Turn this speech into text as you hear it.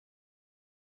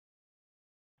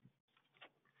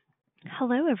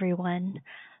Hello, everyone.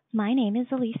 My name is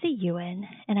Elisa Ewan,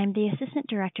 and I'm the Assistant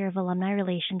Director of Alumni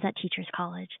Relations at Teachers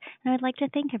College. And I'd like to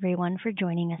thank everyone for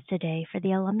joining us today for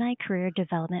the Alumni Career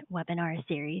Development Webinar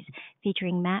series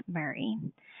featuring Matt Murrie.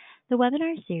 The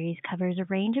webinar series covers a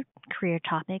range of career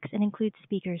topics and includes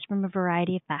speakers from a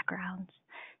variety of backgrounds.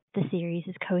 The series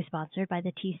is co-sponsored by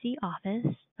the TC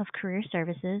Office of Career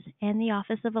Services and the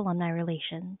Office of Alumni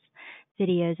Relations.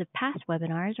 Videos of past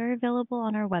webinars are available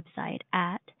on our website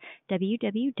at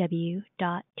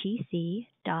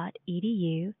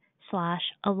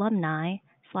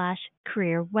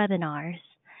www.tc.edu/alumni/career-webinars.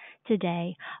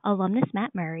 Today, alumnus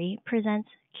Matt Murrie presents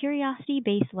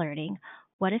Curiosity-Based Learning.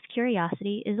 What if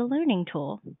curiosity is a learning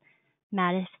tool?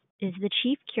 Matt is the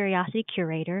Chief Curiosity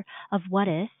Curator of What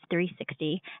If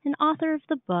 360 and author of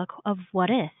the book of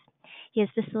What If. He has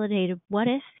facilitated What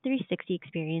If 360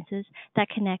 experiences that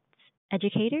connects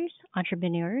educators,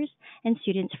 entrepreneurs, and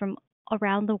students from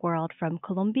around the world, from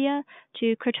Colombia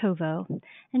to Kosovo,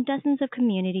 and dozens of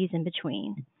communities in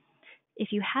between.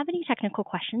 If you have any technical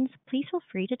questions, please feel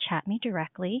free to chat me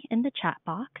directly in the chat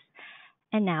box.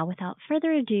 And now, without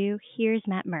further ado, here's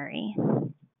Matt Murrie.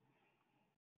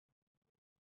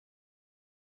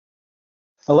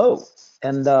 Hello,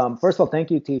 and first of all,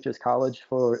 thank you, Teachers College,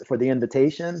 for the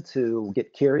invitation to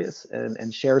get curious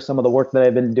and share some of the work that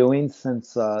I've been doing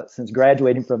since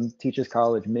graduating from Teachers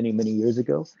College many years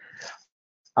ago.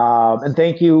 And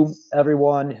thank you,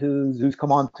 everyone who's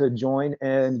come on to join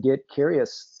and get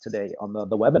curious today on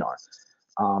the webinar.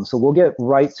 So we'll get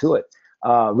right to it.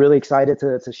 Really excited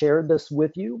to share this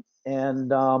with you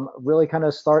and really kind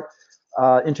of start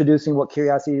introducing what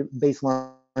curiosity-based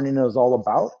learning is all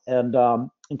about. And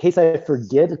in case I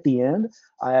forget at the end,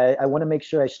 I want to make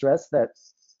sure I stress that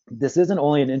this isn't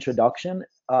only an introduction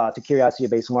to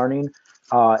curiosity-based learning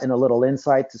and a little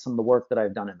insight to some of the work that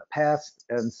I've done in the past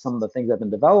and some of the things I've been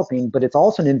developing, but it's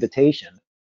also an invitation.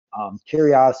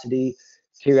 Curiosity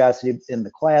in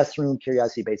the classroom,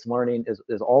 curiosity-based learning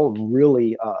is all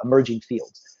really emerging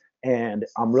fields. And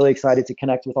I'm really excited to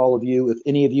connect with all of you. If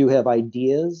any of you have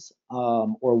ideas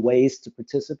or ways to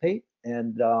participate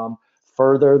and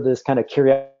further this kind of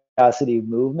curiosity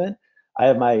movement, I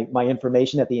have my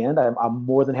information at the end. I'm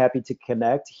more than happy to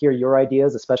connect, hear your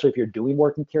ideas, especially if you're doing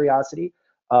work in curiosity.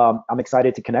 I'm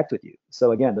excited to connect with you.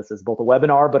 So again, this is both a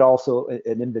webinar, but also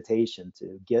an invitation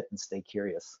to get and stay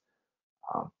curious.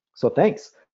 So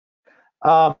thanks.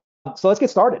 So let's get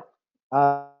started.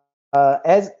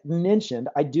 As mentioned,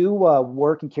 I do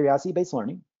work in curiosity-based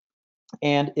learning,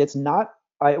 and it's not,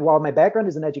 while my background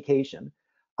is in education,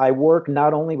 I work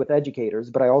not only with educators,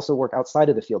 but I also work outside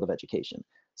of the field of education.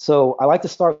 So I like to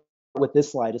start with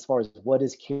this slide as far as what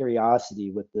is curiosity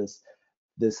with this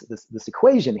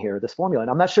equation here, this formula.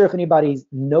 And I'm not sure if anybody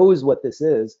knows what this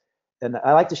is. And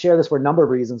I like to share this for a number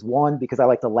of reasons. One, because I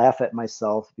like to laugh at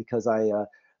myself because I'm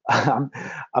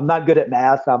not good at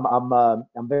math. I'm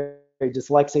very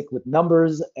dyslexic with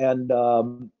numbers and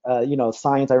you know,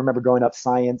 science. I remember growing up,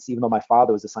 science, even though my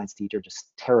father was a science teacher,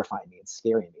 just terrifying me and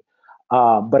scaring me.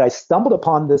 But I stumbled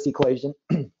upon this equation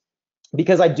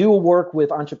because I do work with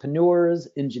entrepreneurs,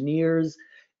 engineers,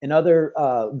 and other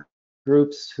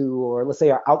groups who are, let's say,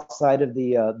 are outside of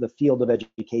the field of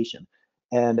education.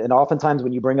 And oftentimes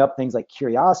when you bring up things like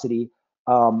curiosity,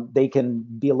 they can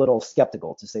be a little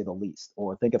skeptical, to say the least,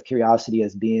 or think of curiosity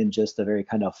as being just a very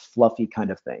kind of fluffy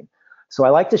kind of thing. So I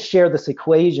like to share this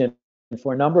equation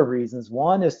for a number of reasons.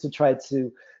 One is to try to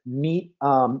meet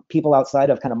people outside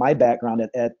of kind of my background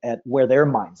at where their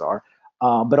minds are.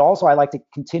 But also I like to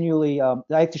continually, I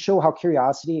like to show how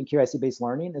curiosity and curiosity-based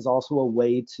learning is also a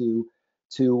way to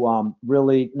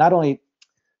really not only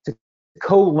to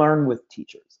co-learn with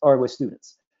teachers or with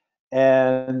students,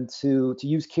 and to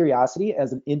use curiosity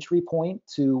as an entry point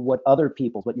to what other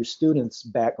people's, what your students'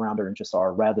 background or interests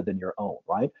are rather than your own,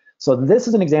 right? So this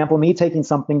is an example of me taking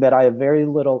something that I have very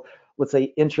little, let's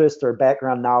say, interest or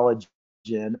background knowledge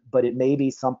in, but it may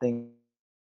be something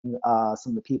some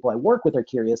of the people I work with are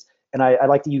curious, and I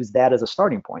like to use that as a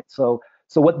starting point. So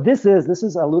what this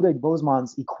is Ludwig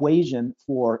Boltzmann's equation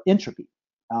for entropy.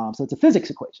 So it's a physics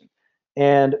equation.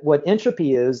 And what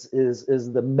entropy is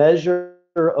the measure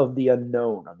of the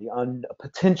unknown, of the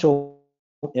potential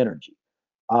energy.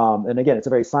 And again, it's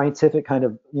a very scientific kind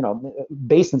of, you know,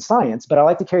 based in science, but I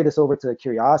like to carry this over to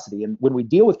curiosity. And when we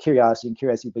deal with curiosity and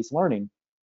curiosity-based learning,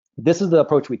 this is the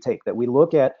approach we take, that we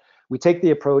take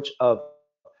the approach of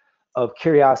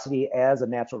curiosity as a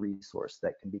natural resource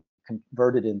that can be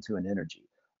converted into an energy,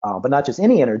 but not just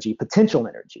any energy, potential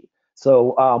energy.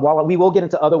 So while we will get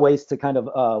into other ways to kind of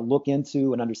look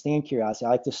into and understand curiosity, I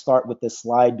like to start with this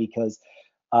slide because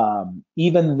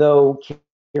even though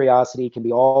curiosity can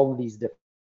be all of these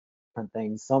different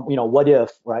things. Some, what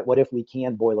if, right? What if we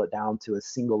can boil it down to a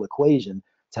single equation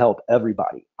to help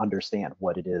everybody understand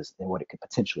what it is and what it could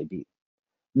potentially be?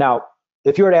 Now,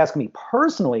 if you were to ask me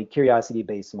personally,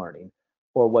 curiosity-based learning,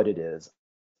 or what it is,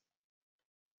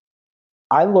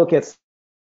 I look at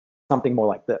something more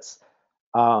like this.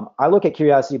 I look at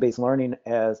curiosity-based learning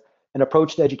as an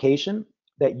approach to education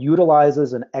that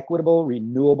utilizes an equitable,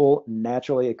 renewable,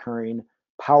 naturally occurring,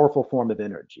 powerful form of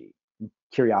energy,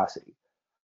 curiosity.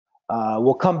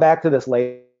 We'll come back to this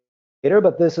later,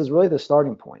 but this is really the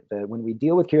starting point, that when we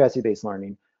deal with curiosity-based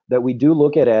learning, that we do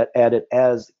look at it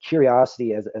as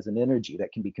curiosity as an energy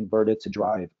that can be converted to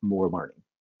drive more learning.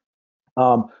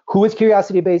 Who is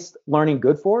curiosity-based learning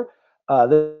good for?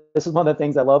 This is one of the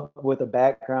things I love with a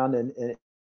background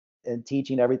in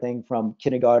teaching everything from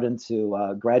kindergarten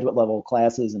to graduate level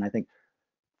classes, and I think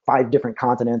 5 different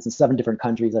continents and 7 different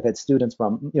countries. I've had students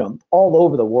from all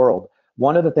over the world.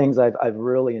 One of the things I've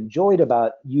really enjoyed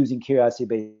about using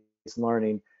curiosity-based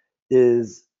learning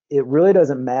is it really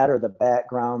doesn't matter the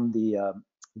background, the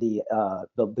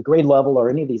grade level, or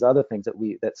any of these other things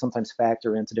that sometimes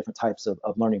factor into different types of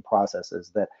learning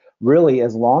processes. That really,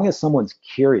 as long as someone's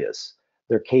curious,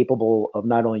 they're capable of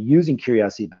not only using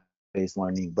curiosity-based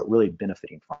learning, but really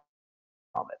benefiting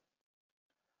from it.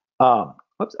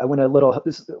 Oops, I went a little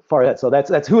far ahead. So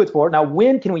that's who it's for. Now,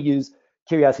 when can we use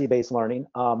curiosity-based learning?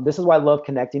 This is why I love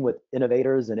connecting with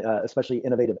innovators and especially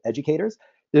innovative educators.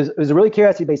 There's really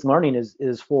curiosity-based learning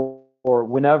is for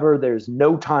whenever there's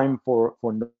no time for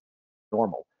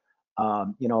normal. A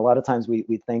lot of times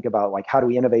we think about, like, how do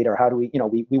we innovate, or how do we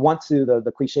want to,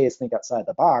 the cliche is think outside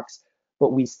the box,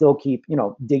 but we still keep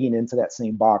digging into that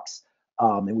same box,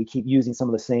 and we keep using some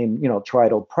of the same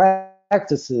tried old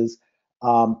practices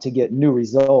to get new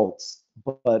results.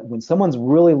 But when someone's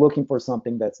really looking for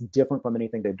something that's different from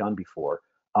anything they've done before,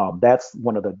 that's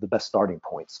one of the best starting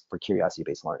points for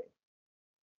curiosity-based learning.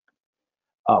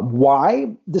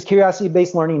 Why does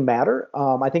curiosity-based learning matter?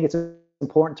 I think it's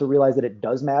important to realize that it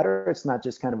does matter. It's not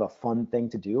just kind of a fun thing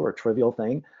to do or a trivial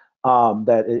thing.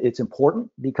 That it's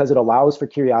important because it allows for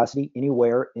curiosity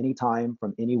anywhere, anytime,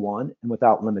 from anyone, and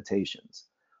without limitations.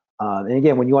 And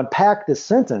again, when you unpack this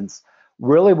sentence,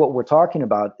 really what we're talking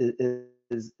about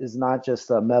is not just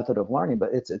a method of learning,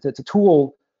 but it's a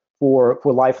tool for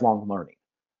lifelong learning,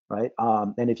 right?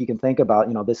 And if you can think about,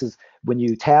 this is when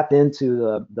you tap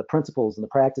into the principles and the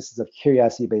practices of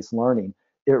curiosity-based learning,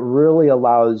 it really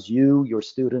allows you, your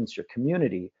students, your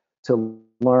community to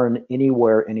learn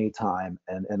anywhere, anytime,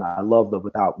 and I love the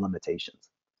without limitations.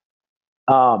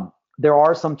 There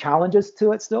are some challenges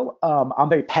to it still. I'm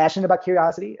very passionate about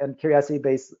curiosity and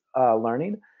curiosity-based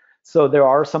learning. So there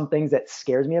are some things that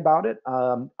scares me about it.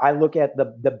 I look at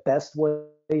the best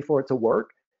way for it to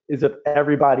work is if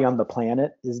everybody on the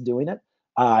planet is doing it.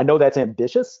 I know that's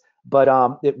ambitious, but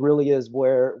it really is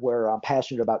where I'm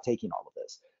passionate about taking all of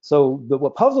this. So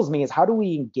what puzzles me is, how do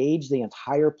we engage the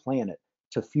entire planet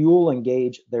to fuel,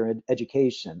 engage their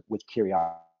education with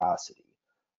curiosity?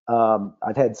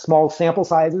 I've had small sample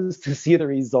sizes to see the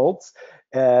results.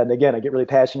 And again, I get really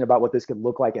passionate about what this could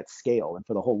look like at scale and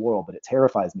for the whole world, but it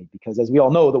terrifies me because, as we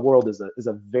all know, the world is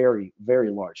a very,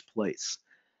 very large place.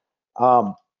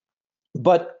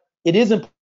 But it is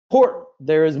important.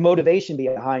 There is motivation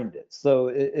behind it. So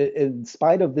in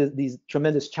spite of these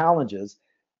tremendous challenges,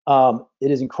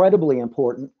 it is incredibly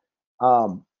important,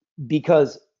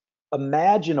 because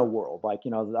imagine a world like,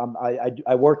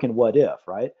 I work in what if,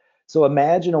 right? So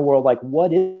imagine a world like,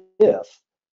 what if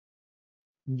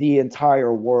the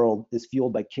entire world is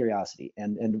fueled by curiosity,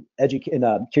 and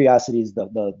curiosity is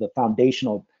the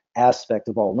foundational aspect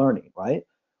of all learning, right?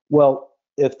 Well,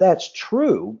 if that's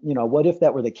true, what if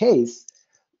that were the case?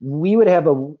 We would have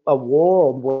a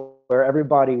world where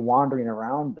everybody wandering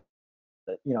around,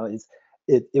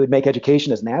 it would make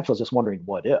education as natural as just wondering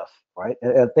what if, right?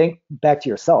 And think back to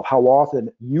yourself, how often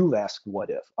you've asked what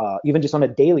if, even just on a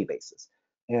daily basis.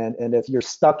 And if you're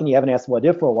stuck and you haven't asked what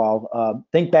if for a while,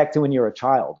 think back to when you're a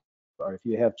child, or if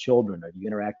you have children, or you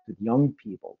interact with young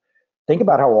people. Think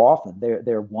about how often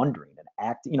they're wondering and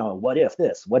acting, what if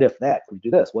this, what if that, could we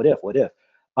do this, what if?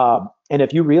 And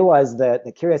if you realize that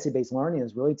the curiosity-based learning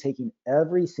is really taking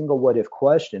every single what if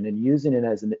question and using it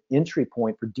as an entry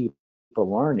point for deeper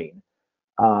learning,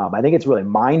 I think it's really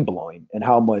mind-blowing in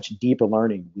how much deeper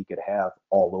learning we could have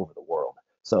all over the world.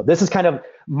 So this is kind of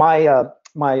my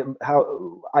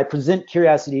how I present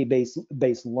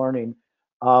curiosity-based learning.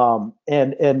 Before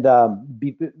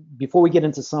we get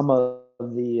into some of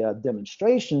the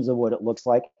demonstrations of what it looks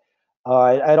like,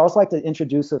 I'd also like to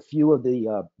introduce a few of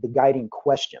the guiding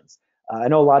questions. I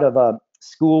know a lot of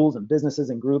schools and businesses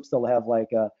and groups, they'll have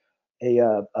like a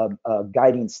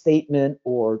guiding statement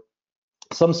or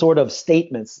some sort of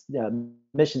statements,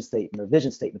 mission statement or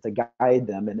vision statement to guide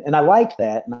them. And I like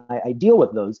that, and I deal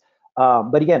with those.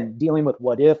 But again, dealing with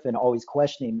what if and always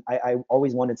questioning, I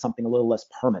always wanted something a little less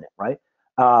permanent, right?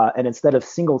 And instead of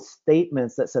single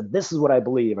statements that said, this is what I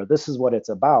believe, or this is what it's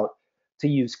about, to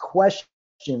use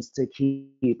questions to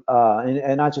keep,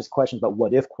 and not just questions, but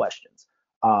what if questions,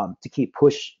 to keep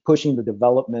pushing the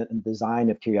development and design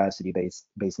of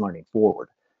curiosity-based learning forward.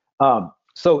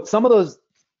 So some of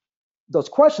those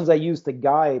questions I use to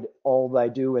guide all that I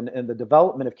do in the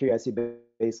development of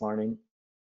curiosity-based learning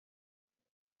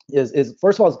is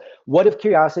first of all, what if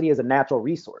curiosity is a natural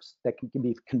resource that can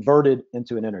be converted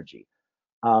into an energy?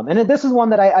 And this is one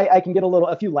that I can get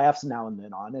a few laughs now and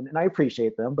then on, and I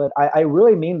appreciate them, but I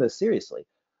really mean this seriously.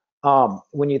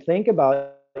 When you think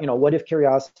about, what if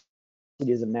curiosity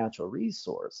is a natural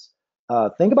resource?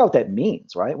 Think about what that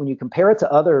means, right? When you compare it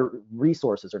to other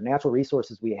resources or natural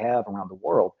resources we have around the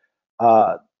world,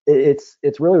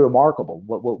 it's really remarkable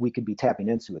what we could be tapping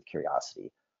into with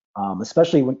curiosity,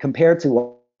 especially when compared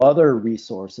to other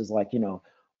resources like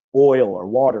oil or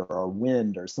water or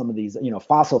wind or some of these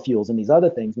fossil fuels and these other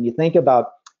things. When you think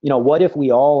about what if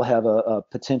we all have a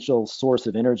potential source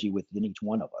of energy within each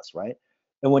one of us, right?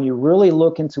 And when you really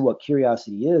look into what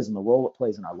curiosity is and the role it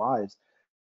plays in our lives,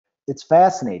 it's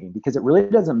fascinating because it really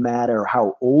doesn't matter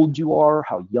how old you are,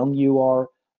 how young you are,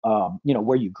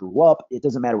 where you grew up. It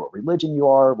doesn't matter what religion you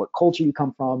are, what culture you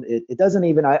come from. It doesn't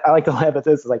even, I like to laugh at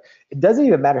this, like, it doesn't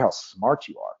even matter how smart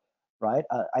you are, right?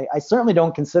 I certainly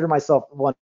don't consider myself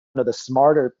one of the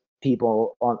smarter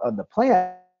people on the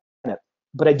planet,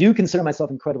 but I do consider myself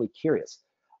incredibly curious.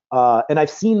 And I've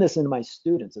seen this in my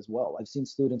students as well. I've seen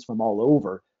students from all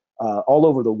over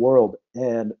the world,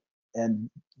 and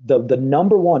the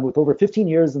number one, with over 15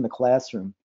 years in the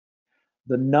classroom,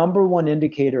 the number one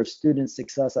indicator of student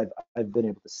success I've been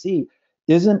able to see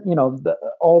isn't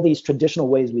all these traditional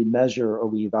ways we measure or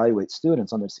we evaluate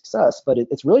students on their success, but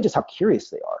it's really just how curious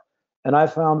they are. And I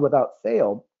found without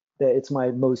fail that it's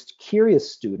my most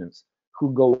curious students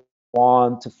who go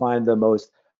on to find the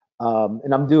most,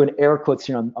 and I'm doing air quotes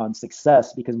here on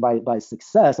success, because by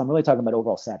success, I'm really talking about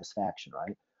overall satisfaction,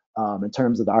 right? In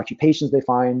terms of the occupations they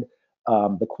find,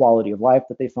 the quality of life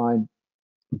that they find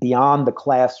beyond the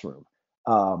classroom.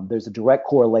 There's a direct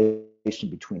correlation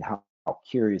between how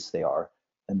curious they are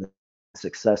and the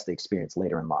success they experience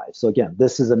later in life. So again,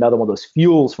 this is another one of those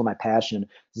fuels for my passion,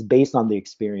 is based on the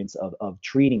experience of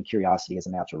treating curiosity as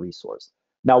a natural resource.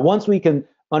 Now, once we can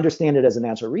understand it as a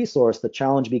natural resource, the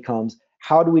challenge becomes,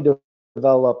 how do we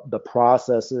develop the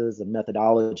processes and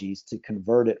methodologies to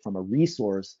convert it from a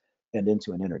resource and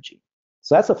into an energy?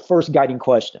 So that's the first guiding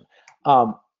question.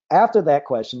 After that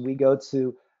question, we go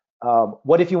to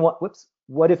what if you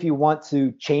want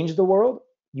to change the world?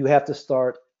 You have to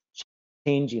start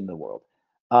changing the world.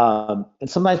 And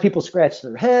sometimes people scratch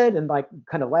their head and like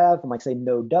kind of laugh and like say,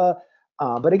 no, duh.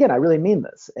 But again, I really mean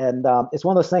this. And it's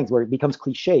one of those things where it becomes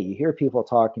cliche. You hear people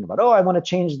talking about, oh, I want to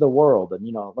change the world, and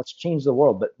let's change the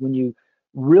world. But when you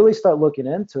really start looking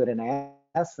into it and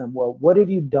ask them, well, what have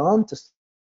you done to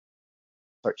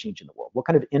start changing the world? What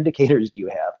kind of indicators do you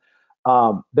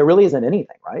have? There really isn't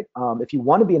anything, right? If you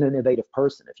want to be an innovative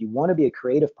person, if you want to be a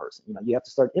creative person, you have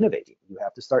to start innovating. You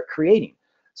have to start creating.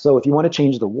 So if you want to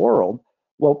change the world,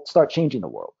 well, start changing the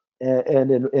world.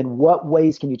 And in what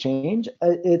ways can you change?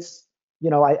 It's,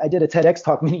 I did a TEDx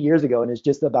talk many years ago, and it's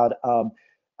just about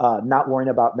not worrying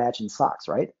about matching socks,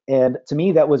 right? And to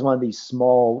me, that was one of these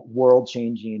small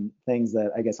world-changing things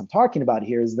that I guess I'm talking about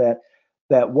here, is that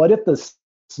what if the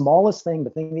smallest thing, the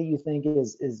thing that you think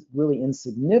is really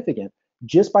insignificant,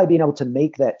 just by being able to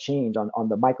make that change on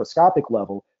the microscopic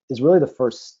level is really the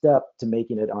first step to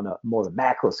making it on a more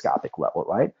macroscopic level,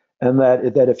 right? And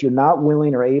that if you're not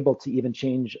willing or able to even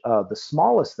change the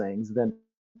smallest things, then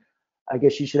I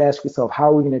guess you should ask yourself, how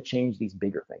are we going to change these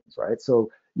bigger things, right? So,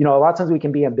 a lot of times we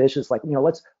can be ambitious, like,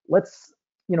 let's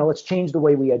change the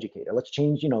way we educate, or let's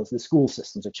change, the school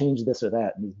systems, or change this or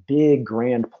that, and these big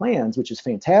grand plans, which is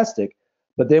fantastic.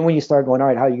 But then when you start going, all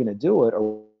right, how are you going to do it,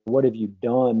 or what have you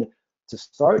done to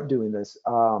start doing this?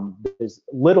 There's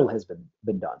little has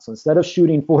been done. So instead of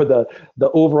shooting for the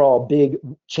overall big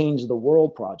change the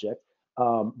world project,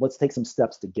 let's take some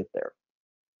steps to get there.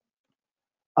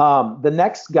 The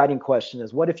next guiding question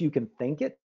is, what if you can think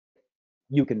it,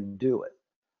 you can do it?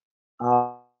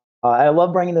 I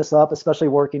love bringing this up, especially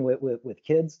working with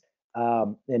kids,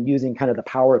 and using kind of the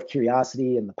power of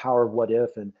curiosity and the power of what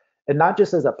if, and not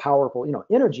just as a powerful,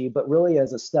 energy, but really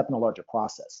as a step in a larger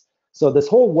process. So this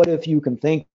whole what if you can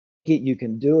think it, you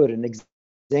can do it, an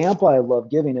example I love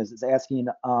giving is asking,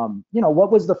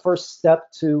 what was the first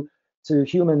step to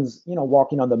humans,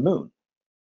 walking on the moon?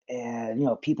 And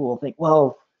people will think,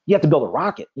 well, you have to build a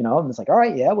rocket, and it's like, all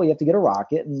right, yeah, well, you have to get a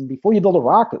rocket, and before you build a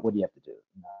rocket, what do you have to do?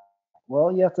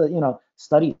 Well, you have to,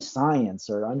 study science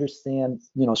or understand,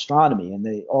 astronomy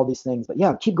and all these things. But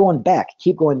yeah, keep going back,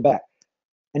 keep going back.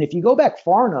 And if you go back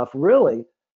far enough, really,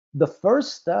 the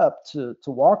first step to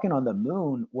walking on the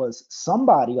moon was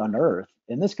somebody on Earth,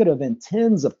 and this could have been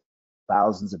tens of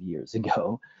thousands of years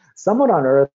ago. Someone on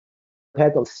Earth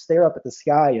had to stare up at the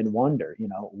sky and wonder,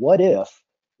 what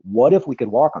if we could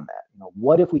walk on that?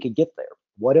 What if we could get there?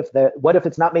 What if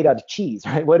it's not made out of cheese,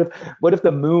 right? What if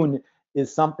the moon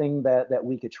is something that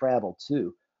we could travel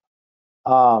to?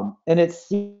 And it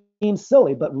seems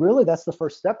silly, but really that's the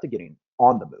first step to getting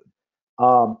on the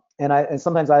moon. And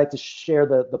sometimes I like to share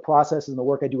the process and the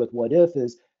work I do with What If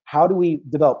is how do we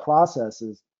develop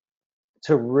processes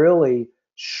to really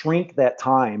shrink that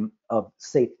time of,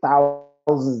 say,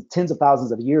 thousands, tens of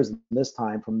thousands of years in this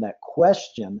time from that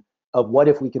question of what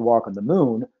if we could walk on the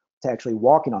moon to actually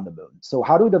walking on the moon. So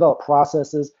how do we develop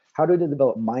processes? How do we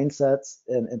develop mindsets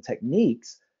and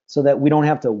techniques so that we don't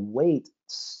have to wait,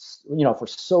 for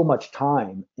so much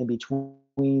time in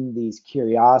between these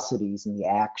curiosities and the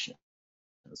actions?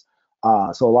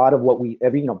 So a lot of what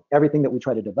everything that we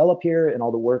try to develop here and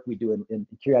all the work we do in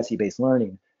curiosity-based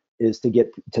learning is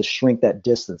to shrink that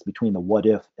distance between the what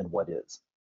if and what is.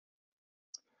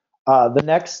 The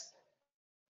next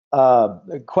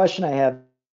question I have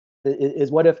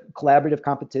is what if collaborative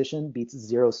competition beats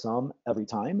zero sum every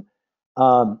time?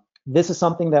 This is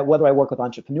something that whether I work with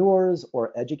entrepreneurs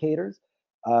or educators,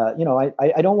 I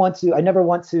never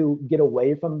want to get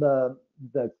away from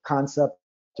the concept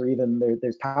or even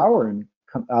there's power in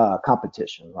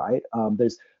competition, right?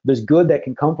 There's good that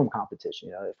can come from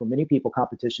competition. For many people,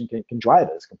 competition can drive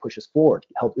us, can push us forward.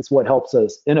 It's what helps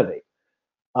us innovate.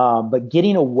 But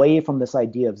getting away from this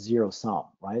idea of zero sum,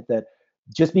 right? That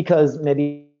just because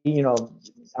maybe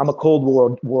I'm a Cold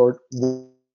War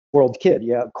kid,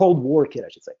 Cold War kid, I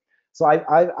should say. So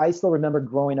I still remember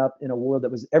growing up in a world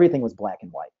that everything was black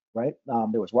and white, right?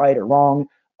 There was right or wrong.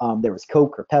 There was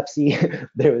Coke or Pepsi.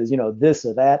 There was this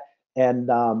or that, and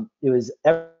it was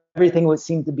everything would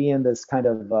seem to be in this kind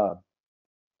of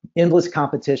endless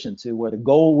competition to where the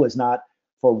goal was not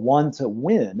for one to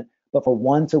win, but for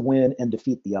one to win and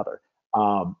defeat the other.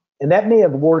 And that may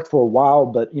have worked for a while,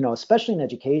 but especially in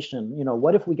education,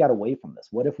 what if we got away from this?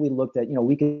 What if we looked at,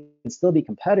 we can still be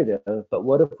competitive, but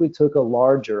what if we took a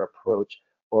larger approach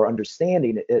or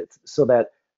understanding it so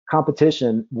that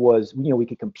competition was, we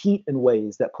could compete in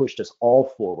ways that pushed us all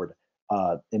forward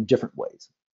in different ways.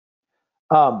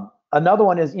 Another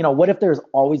one is, what if there's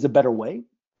always a better way?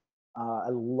 I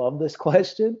love this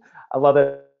question. I love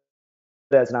it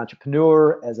as an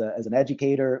entrepreneur, as an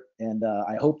educator, and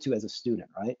I hope to as a student,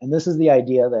 right? And this is the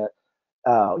idea that,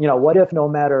 what if no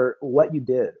matter what you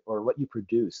did or what you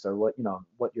produced or what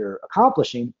you're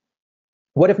accomplishing,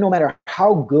 what if no matter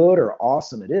how good or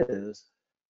awesome it is,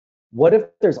 what if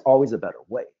there's always a better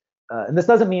way? And this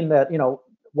doesn't mean that,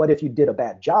 what if you did a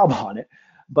bad job on it,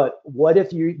 but what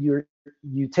if you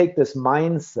take this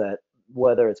mindset,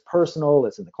 whether it's personal,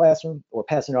 it's in the classroom, or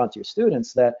passing it on to your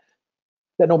students, that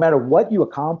no matter what you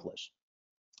accomplish,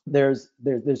 there's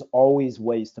always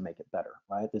ways to make it better,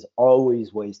 right? There's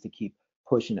always ways to keep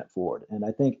pushing it forward. And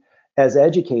I think as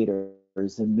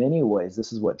educators, in many ways,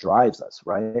 this is what drives us,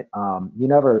 right? You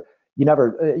never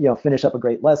finish up a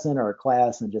great lesson or a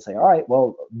class and just say, all right,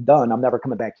 well, done. I'm never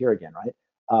coming back here again, right?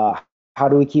 How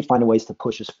do we keep finding ways to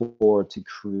push us forward to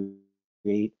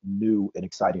create new and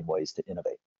exciting ways to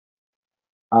innovate?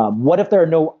 What if there are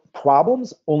no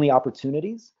problems, only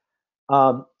opportunities?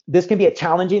 This can be a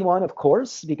challenging one, of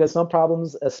course, because some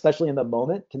problems, especially in the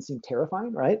moment, can seem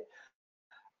terrifying, right?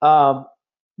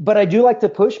 But I do like to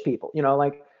push people,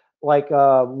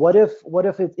 what if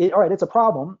all right, it's a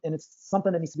problem and it's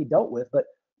something that needs to be dealt with, but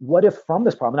what if from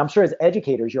this problem, and I'm sure as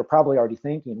educators, you're probably already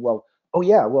thinking, well, oh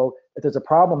yeah, well, if there's a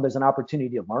problem, there's an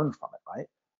opportunity to learn from it, right?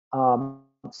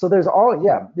 So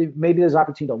maybe there's an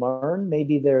opportunity to learn,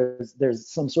 maybe there's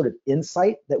some sort of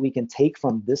insight that we can take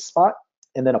from this spot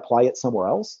and then apply it somewhere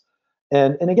else.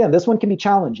 And again, this one can be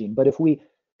challenging, but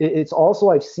it's also,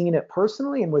 I've seen it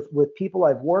personally and with people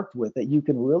I've worked with, that you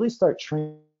can really start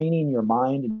training your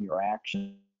mind and your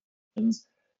actions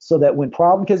so that when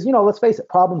because let's face it,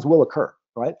 problems will occur,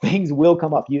 right? Things will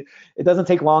come up. It doesn't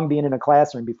take long being in a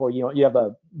classroom before you have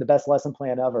the best lesson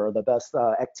plan ever, or the best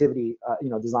activity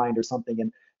designed or something,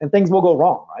 and things will go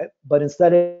wrong, right? But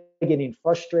instead of getting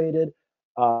frustrated,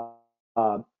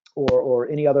 or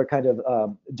any other kind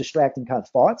of distracting kind of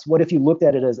thoughts? What if you looked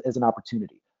at it as an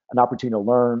opportunity to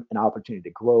learn, an opportunity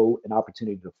to grow, an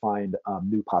opportunity to find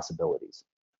new possibilities?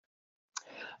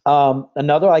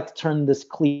 Another, I like to turn this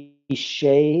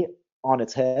cliche on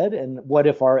its head. And what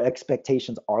if our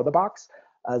expectations are the box?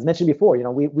 As mentioned before,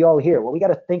 we all hear, well, we got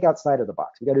to think outside of the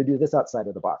box. We got to do this outside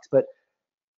of the box. But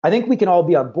I think we can all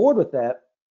be on board with that.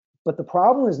 But the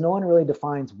problem is no one really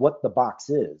defines what the box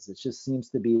is. It just seems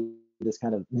to be this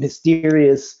kind of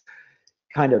mysterious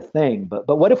kind of thing. But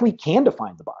what if we can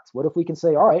define the box? What if we can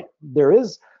say, all right, there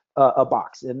is a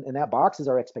box, and that box is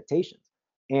our expectations.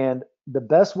 And the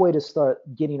best way to start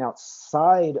getting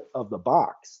outside of the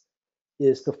box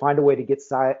is to find a way to get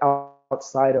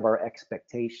outside of our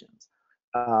expectations.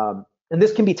 And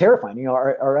this can be terrifying.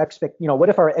 What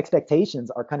if our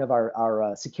expectations are kind of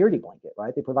our security blanket,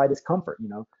 right? They provide us comfort.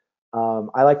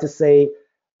 I like to say,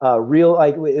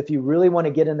 if you really want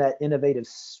to get in that innovative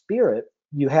spirit,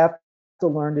 you have to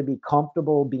learn to be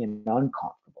comfortable being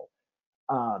uncomfortable,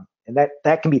 and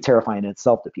that can be terrifying in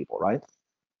itself to people, right?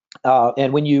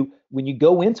 And when you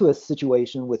go into a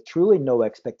situation with truly no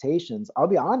expectations, I'll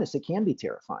be honest, it can be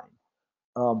terrifying.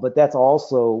 But that's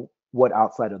also what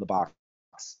outside of the box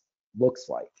looks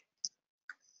like.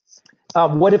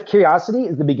 What if curiosity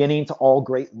is the beginning to all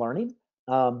great learning?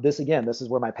 This is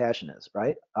where my passion is,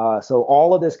 right? So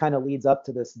all of this kind of leads up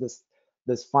to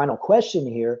this final question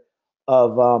here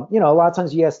of, a lot of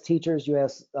times you ask teachers, you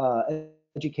ask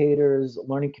educators,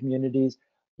 learning communities,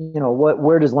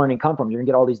 where does learning come from? You're gonna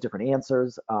get all these different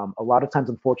answers. A lot of times,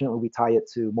 unfortunately, we tie it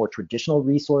to more traditional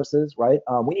resources, right?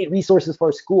 We need resources for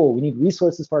our school. We need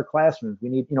resources for our classrooms. We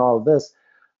need, all of this.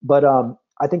 But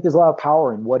I think there's a lot of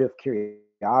power in what if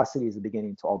curiosity is the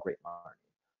beginning to all great learning.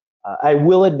 I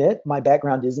will admit my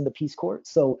background is in the Peace Corps.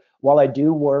 So while I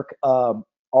do work all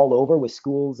over with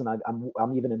schools, and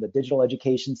I'm even in the digital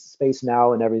education space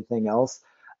now and everything else,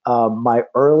 my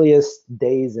earliest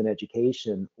days in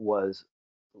education was,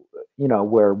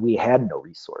 where we had no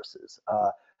resources.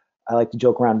 I like to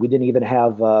joke around. We didn't even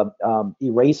have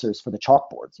erasers for the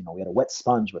chalkboards. We had a wet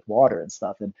sponge with water and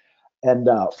stuff, and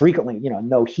frequently,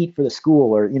 no heat for the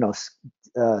school,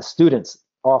 or students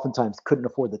oftentimes couldn't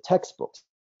afford the textbooks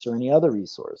or any other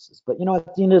resources. But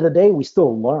at the end of the day, we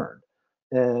still learned.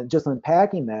 And just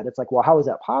unpacking that, it's like, well, how is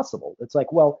that possible? It's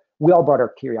like, well, we all brought our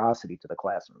curiosity to the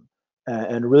classroom,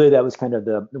 and really that was kind of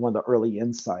one of the early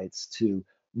insights to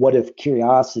what if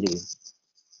curiosity is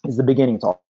the beginning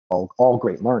to all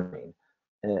great learning.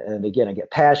 And again, I get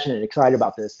passionate and excited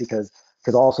about this because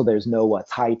also there's no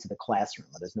tie to the classroom.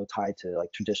 There's no tie to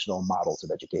like traditional models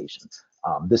of education.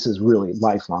 This is really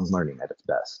lifelong learning at its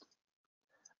best.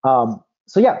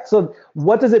 So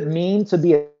what does it mean to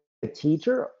be a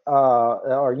teacher,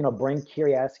 or bring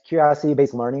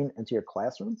curiosity-based learning into your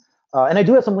classroom? And I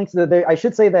do have some links to there. I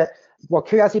should say that while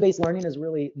curiosity-based learning is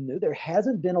really new, there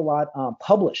hasn't been a lot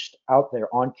published out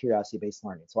there on curiosity-based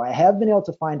learning. So I have been able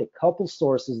to find a couple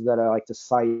sources that I like to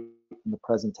cite in the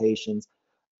presentations.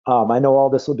 I know all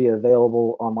this will be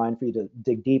available online for you to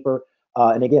dig deeper.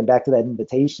 And again, back to that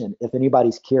invitation, if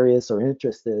anybody's curious or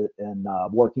interested in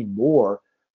working more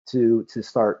to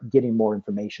start getting more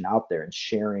information out there and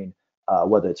sharing,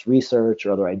 whether it's research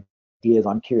or other ideas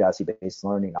on curiosity-based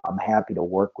learning, I'm happy to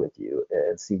work with you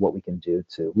and see what we can do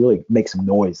to really make some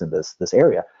noise in this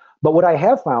area. But what I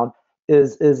have found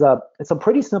is it's some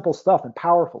pretty simple stuff and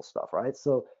powerful stuff, right?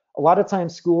 So a lot of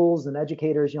times schools and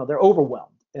educators, they're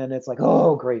overwhelmed, and it's like,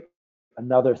 oh, great,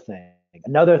 another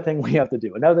thing we have to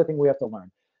do, another thing we have to learn.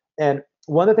 And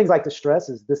one of the things I like to stress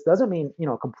is this doesn't mean,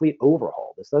 complete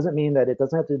overhaul. This doesn't mean that it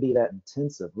doesn't have to be that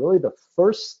intensive. Really, the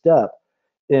first step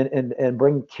in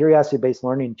bringing curiosity-based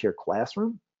learning to your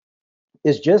classroom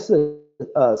is just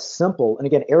a simple, and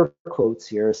again, air quotes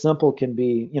here, simple can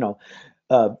be,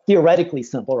 theoretically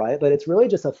simple, right? But it's really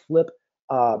just a flip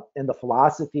in the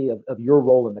philosophy of your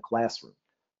role in the classroom.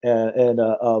 And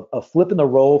a flip in the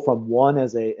role from one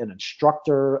as an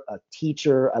instructor, a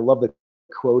teacher, I love the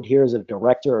quote here, as a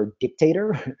director or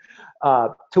dictator,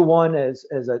 to one as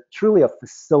truly a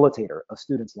facilitator of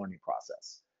students' learning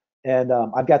process. And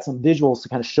I've got some visuals to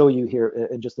kind of show you here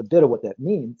in just a bit of what that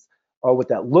means, or what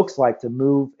that looks like to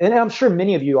move. And I'm sure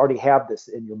many of you already have this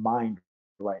in your mind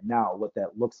right now, what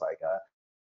that looks like.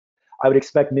 I would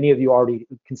expect many of you already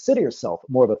consider yourself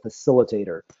more of a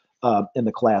facilitator in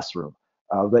the classroom.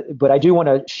 But I do want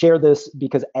to share this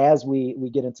because as we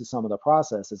get into some of the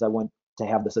processes, I want to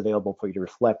have this available for you to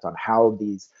reflect on how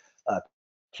these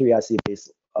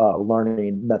curiosity-based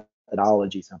learning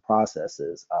methodologies and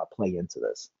processes play into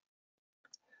this.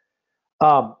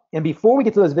 And before we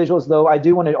get to those visuals, though, I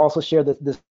do want to also share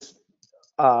this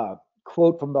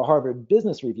quote from the Harvard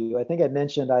Business Review. I think I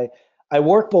mentioned I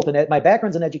work both in my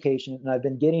background's in education, and I've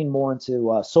been getting more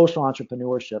into social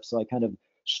entrepreneurship. So I kind of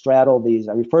straddle these.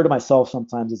 I refer to myself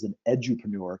sometimes as an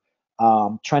edupreneur,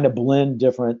 trying to blend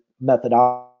different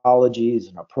methodologies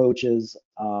and approaches,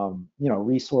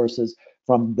 resources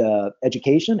from the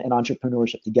education and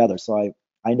entrepreneurship together. So I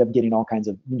end up getting all kinds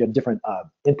of different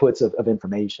inputs of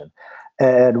information.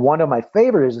 And one of my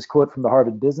favorites is this quote from the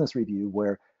Harvard Business Review,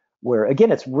 where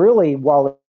again, it's really,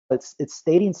 while it's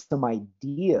stating some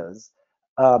ideas,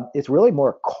 it's really more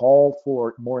a call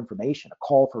for more information, a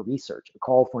call for research, a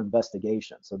call for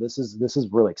investigation. So this is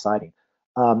really exciting.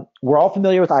 We're all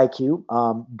familiar with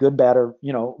IQ, good, bad, or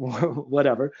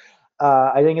whatever.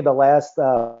 I think in the last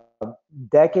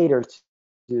decade or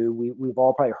two, we've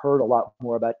all probably heard a lot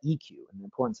more about EQ and the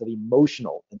importance of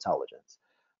emotional intelligence.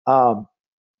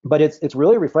 But it's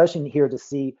really refreshing here to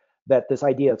see that this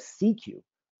idea of CQ,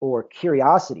 or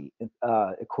curiosity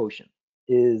quotient,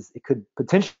 it could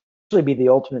potentially be the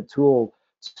ultimate tool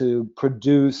to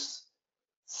produce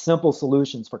simple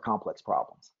solutions for complex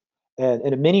problems. And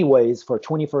in many ways, for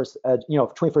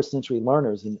 21st century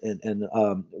learners and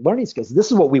learning skills, this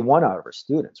is what we want out of our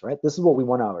students, right? This is what we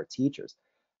want out of our teachers.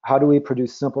 How do we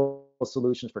produce simple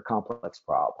solutions for complex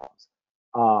problems?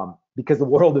 Because the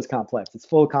world is complex. It's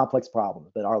full of complex problems,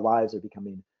 but our lives are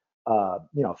becoming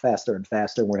faster and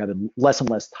faster, and we're having less and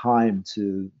less time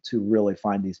to really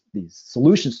find these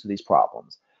solutions to these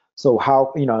problems. So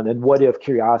how, and what if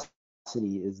curiosity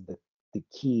is the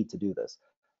key to do this?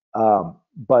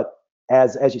 But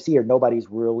as you see here, nobody's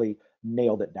really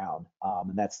nailed it down,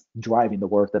 and that's driving the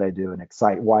work that I do, and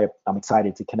why I'm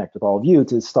excited to connect with all of you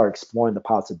to start exploring the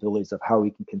possibilities of how we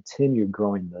can continue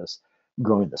growing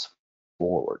this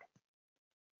forward.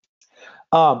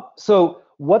 So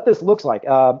what this looks like,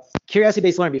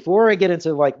 curiosity-based learning. Before I get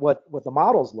into like what the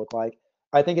models look like,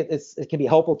 I think it can be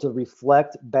helpful to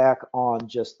reflect back on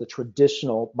just the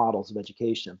traditional models of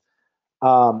education.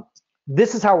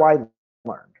 This is how I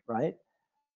learned, right?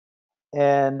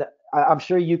 And I'm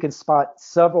sure you can spot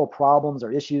several problems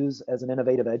or issues as an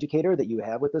innovative educator that you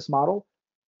have with this model.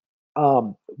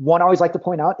 One I always like to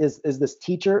point out is this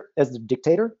teacher as the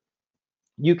dictator.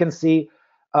 You can see,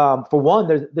 for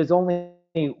one, there's only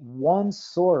one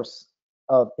source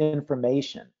of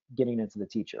information getting into the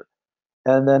teacher.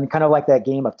 And then kind of like that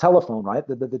game of telephone, right?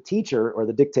 The teacher or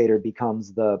the dictator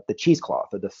becomes the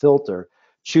cheesecloth or the filter,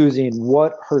 choosing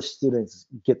what her students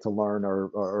get to learn or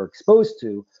are exposed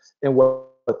to and what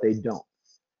they don't.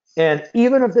 And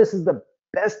even if this is the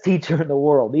best teacher in the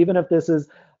world, even if this is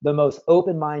the most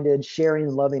open-minded, sharing,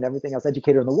 loving, everything else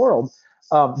educator in the world,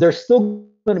 there's still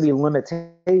going to be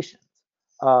limitations,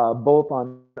 both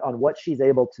on what she's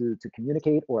able to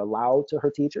communicate or allow to her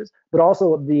teachers, but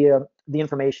also the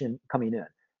information coming in.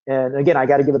 And again, I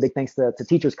got to give a big thanks to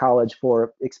Teachers College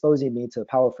for exposing me to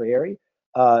Paulo Freire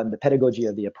and the pedagogy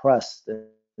of the oppressed.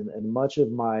 And much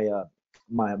of my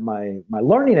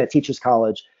learning at Teachers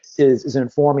College is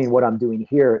informing what I'm doing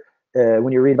here.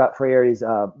 When you read about Freire's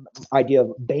idea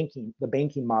of banking, the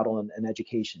banking model in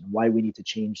education, why we need to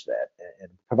change that, and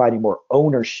providing more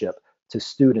ownership to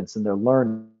students and their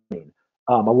learning.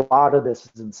 A lot of this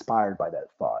is inspired by that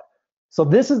thought. So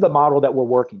this is the model that we're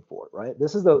working for, right?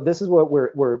 This is what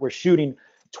we're shooting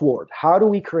toward. How do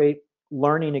we create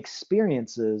learning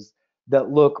experiences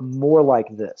that look more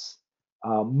like this?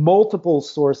 Multiple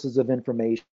sources of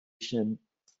information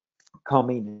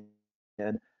coming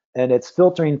in, and it's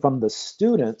filtering from the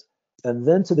student and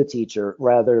then to the teacher,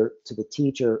 rather to the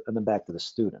teacher and then back to the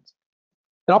student.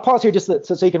 And I'll pause here just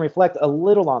so you can reflect a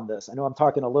little on this. I know I'm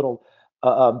talking a little,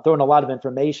 throwing a lot of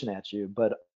information at you,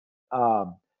 but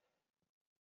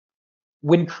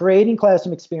when creating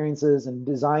classroom experiences and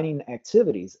designing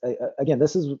activities, again,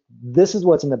 this is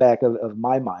what's in the back of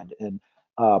my mind. And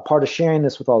part of sharing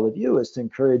this with all of you is to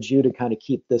encourage you to kind of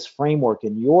keep this framework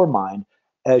in your mind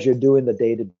as you're doing the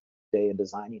day-to-day and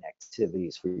designing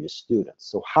activities for your students.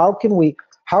 So how can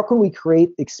we create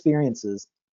experiences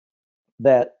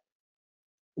that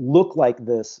look like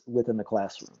this within the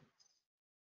classroom?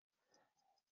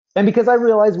 And because I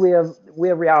realize we have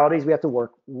realities we have to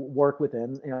work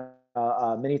within.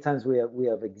 Many times we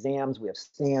have exams, we have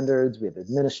standards, we have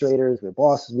administrators, we have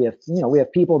bosses, we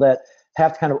have people that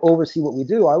have to kind of oversee what we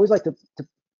do. I always like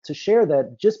to share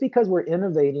that just because we're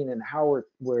innovating in how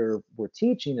we're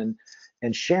teaching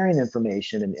and sharing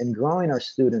information and growing our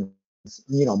students,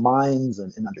 minds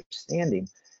and understanding,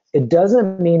 it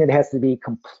doesn't mean it has to be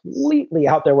completely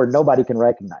out there where nobody can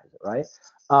recognize it, right?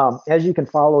 As you can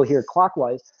follow here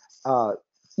clockwise,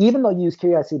 even though you use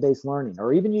curiosity-based learning,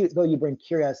 or even though you bring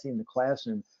curiosity in the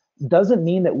classroom, doesn't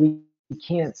mean that we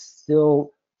can't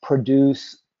still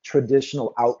produce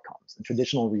traditional outcomes and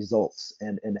traditional results,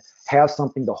 and have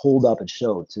something to hold up and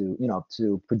show, to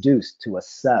to produce, to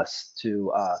assess,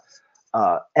 to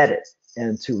edit,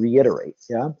 and to reiterate.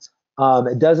 Yeah,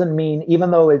 it doesn't mean,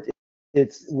 even though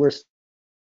we're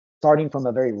starting from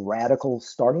a very radical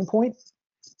starting point.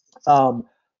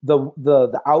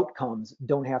 The outcomes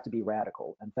don't have to be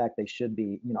radical. In fact, they should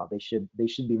be, they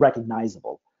should be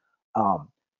recognizable.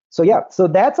 So yeah, so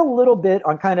that's a little bit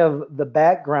on kind of the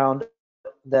background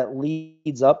that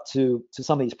leads up to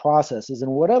some of these processes.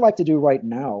 And what I'd like to do right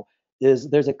now is,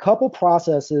 there's a couple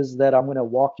processes that I'm going to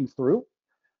walk you through.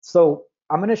 So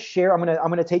I'm going to share. I'm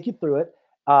going to take you through it,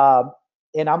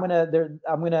 and I'm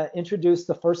going to introduce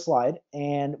the first slide.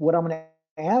 And what I'm going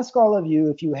to ask all of you,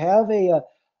 if you have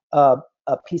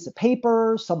a piece of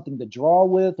paper, something to draw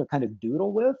with or kind of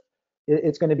doodle with,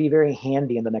 it's going to be very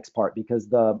handy in the next part, because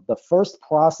the first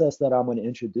process that I'm going to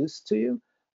introduce to you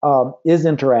is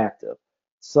interactive.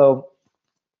 So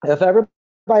if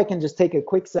everybody can just take a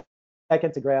quick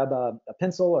second to grab a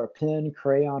pencil or a pen,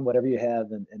 crayon, whatever you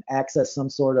have, and access some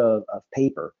sort of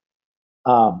paper,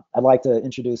 I'd like to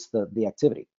introduce the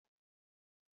activity.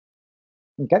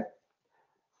 Okay.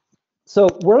 So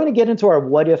we're going to get into our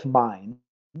what if minds,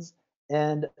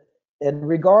 and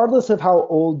regardless of how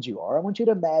old you are, I want you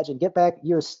to imagine, get back,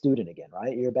 you're a student again,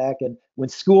 right? You're back in when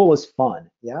school was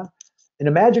fun, yeah? And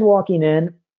imagine walking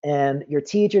in and your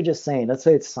teacher just saying, let's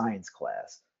say it's science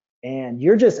class, and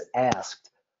you're just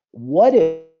asked, what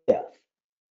if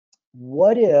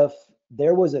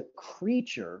there was a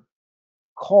creature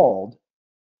called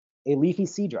a leafy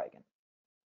sea dragon?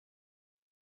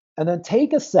 And then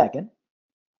take a second,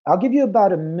 I'll give you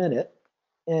about a minute,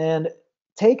 and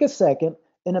take a second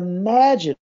and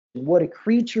imagine what a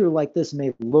creature like this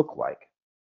may look like.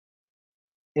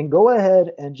 And go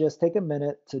ahead and just take a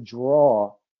minute to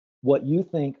draw what you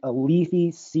think a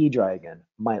leafy sea dragon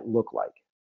might look like.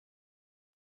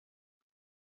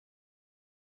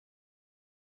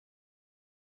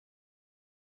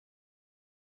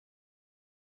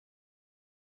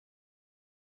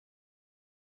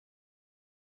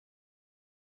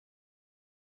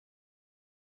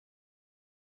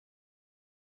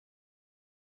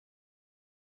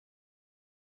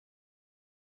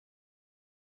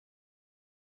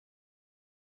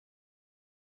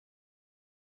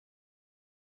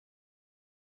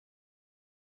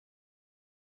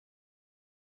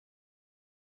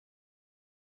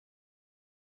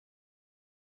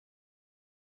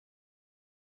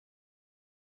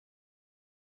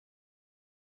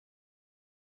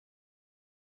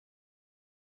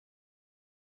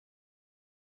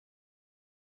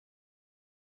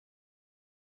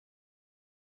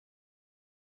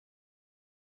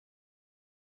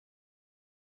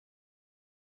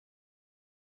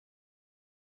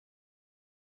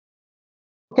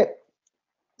 Okay,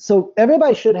 so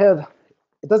everybody should have,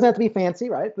 it doesn't have to be fancy,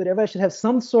 right? But everybody should have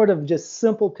some sort of just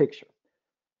simple picture.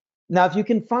 Now, if you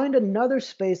can find another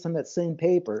space on that same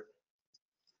paper,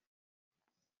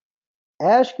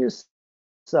 ask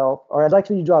yourself, or I'd like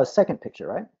for you to draw a second picture,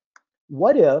 right?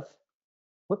 What if,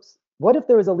 what if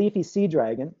there was a leafy sea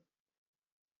dragon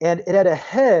and it had a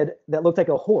head that looked like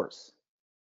a horse?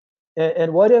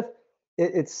 And what if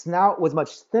its snout was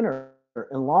much thinner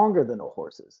and longer than a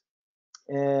horse's?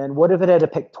 And what if it had a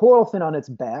pectoral fin on its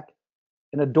back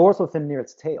and a dorsal fin near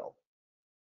its tail?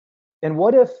 And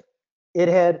what if it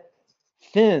had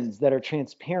fins that are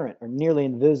transparent or nearly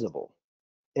invisible?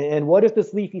 And what if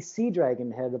this leafy sea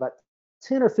dragon had about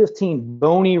 10 or 15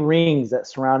 bony rings that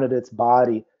surrounded its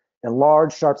body and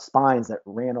large, sharp spines that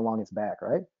ran along its back,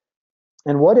 right?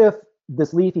 And what if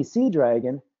this leafy sea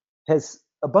dragon has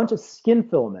a bunch of skin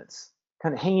filaments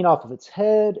kind of hanging off of its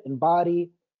head and body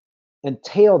and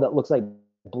tail that looks like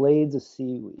blades of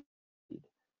seaweed?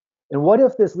 And what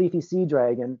if this leafy sea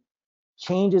dragon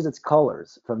changes its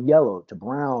colors from yellow to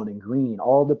brown and green,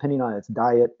 all depending on its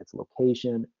diet, its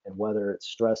location, and whether it's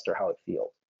stressed or how it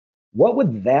feels? What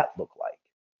would that look like?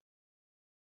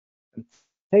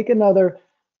 Take another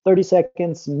 30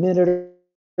 seconds, minute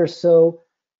or so,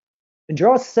 and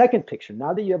draw a second picture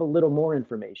now that you have a little more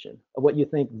information of what you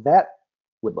think that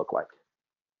would look like.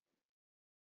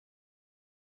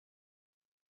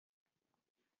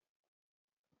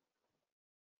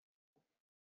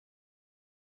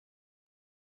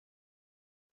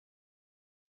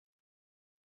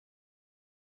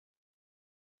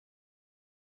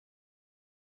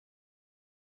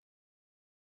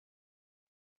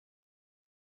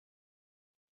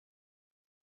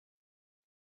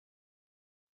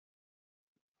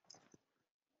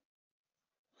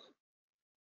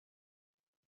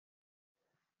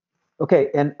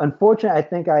 Okay, and unfortunately, I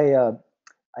think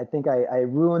I think I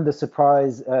ruined the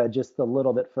surprise just a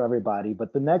little bit for everybody.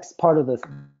 But the next part of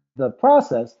the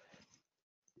process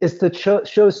is to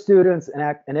show students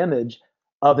an image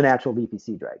of an actual leafy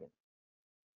sea dragon.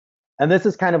 And this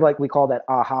is kind of like we call that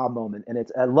aha moment. And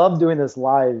I love doing this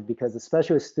live because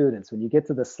especially with students, when you get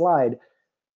to the slide,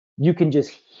 you can just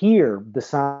hear the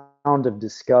sound of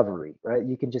discovery, right?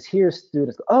 You can just hear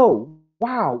students go, oh,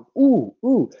 wow, ooh,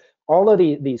 ooh, all of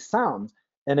these sounds.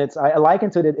 And I liken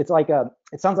to it, it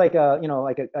sounds like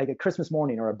like a Christmas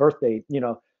morning or a birthday,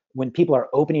 when people are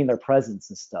opening their presents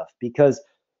and stuff, because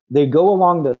they go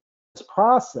along this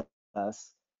process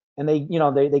and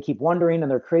they keep wondering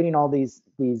and they're creating all these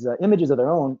images of their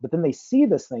own, but then they see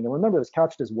this thing. And remember, it was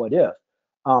couched as what if.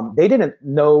 They didn't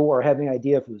know or have any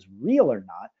idea if it was real or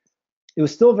not. It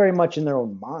was still very much in their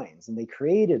own minds, and they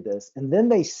created this, and then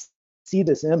they see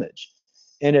this image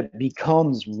and it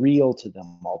becomes real to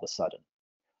them all of a sudden.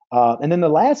 And then the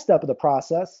last step of the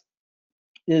process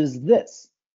is this.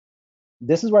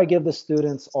 This is where I give the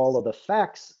students all of the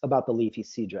facts about the leafy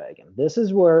sea dragon. This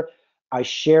is where I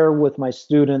share with my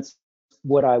students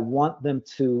what I want them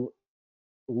to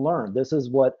learn. This is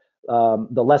what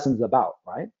the lesson's about,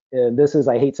 right? And this is,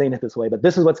 I hate saying it this way, but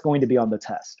this is what's going to be on the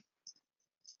test.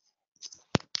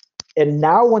 And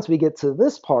now once we get to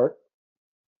this part,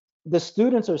 the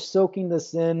students are soaking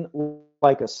this in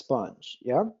like a sponge,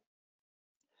 yeah?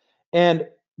 And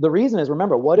the reason is,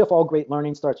 remember, what if all great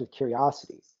learning starts with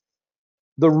curiosity?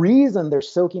 The reason they're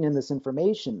soaking in this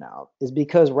information now is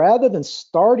because rather than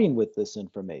starting with this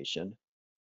information,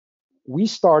 we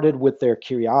started with their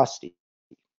curiosity.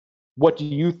 What do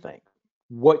you think?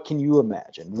 What can you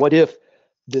imagine? What if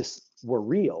this were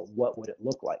real? What would it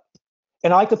look like?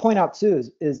 And I like to point out too,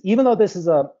 is even though this is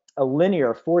a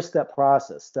linear 4-step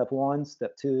process, step 1,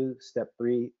 step 2, step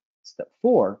 3, step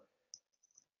 4,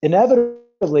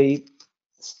 inevitably,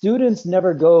 students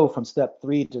never go from step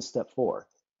 3 to step 4.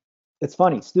 It's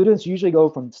funny, students usually go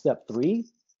from step 3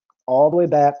 all the way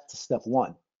back to step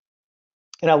 1.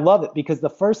 And I love it because the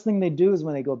first thing they do is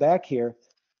when they go back here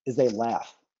is they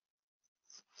laugh.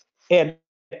 And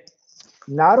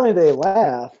not only do they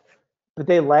laugh, but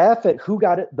they laugh at who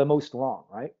got it the most wrong,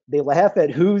 right? They laugh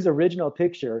at whose original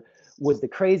picture was the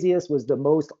craziest, was the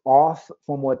most off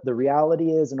from what the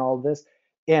reality is and all of this.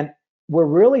 And we're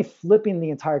really flipping the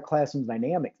entire classroom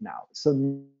dynamic now.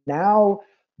 So now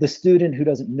the student who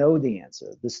doesn't know the answer,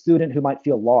 the student who might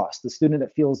feel lost, the student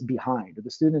that feels behind, or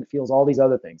the student that feels all these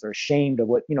other things, or ashamed of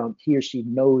what he or she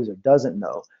knows or doesn't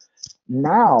know,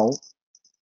 now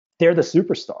they're the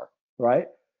superstar, right?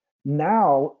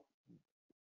 Now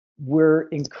we're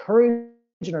encouraging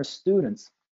our students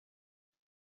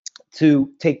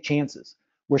to take chances.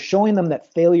 We're showing them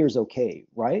that failure is okay,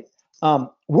 right?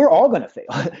 We're all going to fail.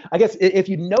 I guess if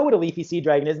you know what a leafy sea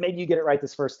dragon is, maybe you get it right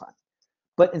this first time.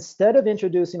 But instead of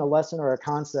introducing a lesson or a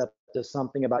concept of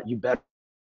something about you better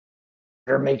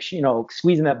make sure,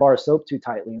 squeezing that bar of soap too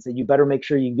tightly and say you better make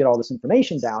sure you get all this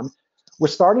information down, we're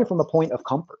starting from a point of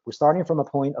comfort. We're starting from a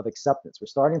point of acceptance. We're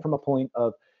starting from a point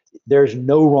of there's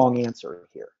no wrong answer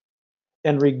here.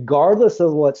 And regardless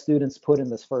of what students put in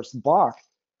this first block,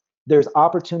 there's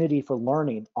opportunity for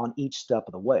learning on each step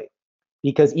of the way.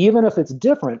 Because even if it's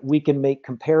different, we can make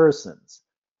comparisons.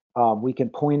 We can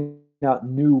point out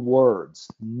new words,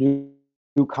 new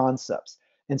concepts.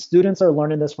 And students are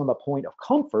learning this from a point of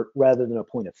comfort rather than a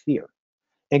point of fear.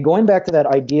 And going back to that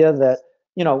idea that,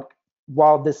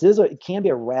 while this it can be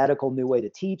a radical new way to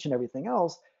teach and everything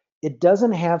else, it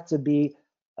doesn't have to be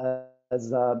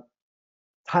as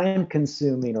time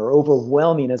consuming or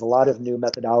overwhelming as a lot of new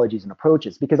methodologies and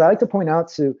approaches. Because I like to point out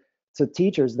to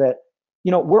teachers that,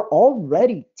 we're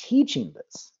already teaching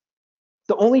this.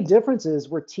 The only difference is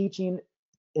we're teaching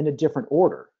in a different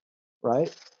order,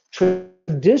 right?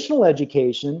 Traditional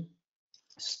education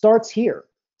starts here.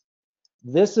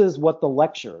 This is what the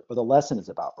lecture or the lesson is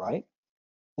about, right?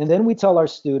 And then we tell our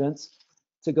students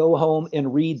to go home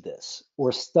and read this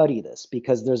or study this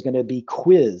because there's going to be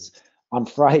quiz on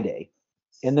Friday.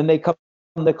 And then they come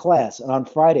to class, and on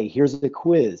Friday, here's the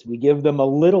quiz. We give them a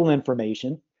little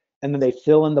information, and then they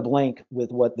fill in the blank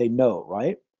with what they know,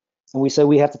 right? And we say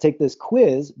we have to take this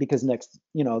quiz because next,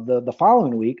 the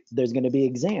following week, there's going to be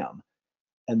exam.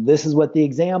 And this is what the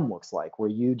exam looks like, where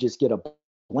you just get a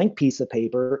blank piece of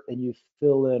paper and you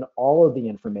fill in all of the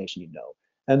information you know.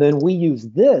 And then we use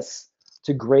this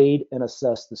to grade and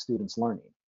assess the student's learning.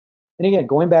 And again,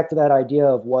 going back to that idea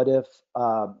of what if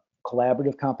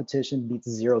collaborative competition beats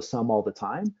zero sum all the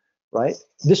time, right?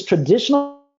 This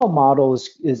traditional model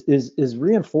is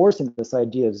reinforcing this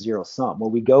idea of zero sum, where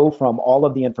we go from all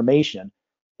of the information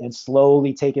and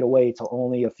slowly take it away till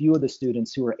only a few of the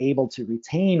students who are able to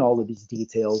retain all of these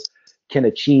details can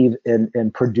achieve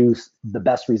and produce the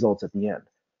best results at the end.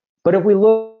 But if we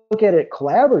look at it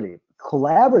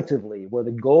collaboratively, where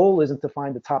the goal isn't to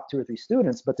find the top 2 or 3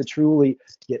 students, but to truly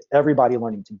get everybody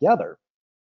learning together,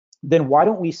 then why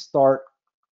don't we start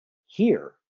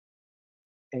here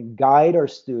and guide our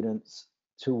students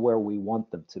to where we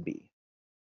want them to be?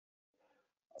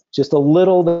 Just a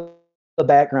little the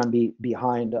background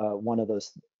behind one of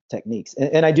those techniques.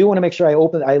 And I do want to make sure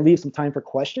I leave some time for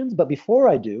questions, but before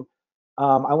I do,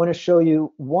 I want to show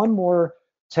you one more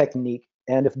technique.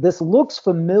 And if this looks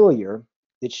familiar,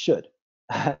 it should.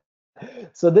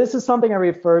 So this is something I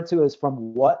refer to as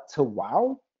from what to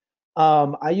wow.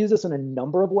 I use this in a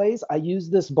number of ways. I use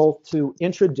this both to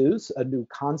introduce a new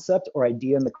concept or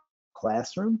idea in the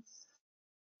classroom,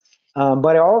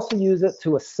 but I also use it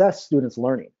to assess students'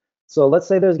 learning. So let's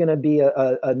say there's going to be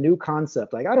a new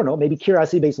concept, like, I don't know, maybe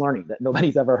curiosity-based learning that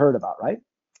nobody's ever heard about, right?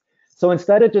 So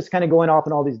instead of just kind of going off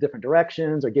in all these different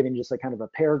directions or giving just like kind of a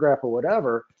paragraph or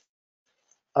whatever,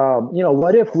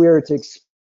 what if we were to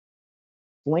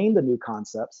explain the new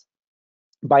concepts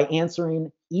by answering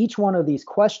each one of these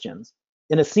questions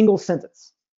in a single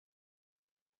sentence?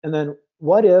 And then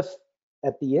what if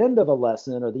at the end of a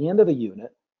lesson or the end of a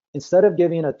unit, instead of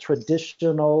giving a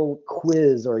traditional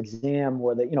quiz or exam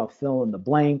where they, fill in the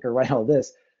blank or write all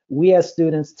this, we ask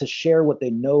students to share what they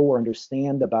know or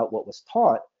understand about what was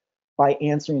taught by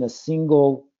answering a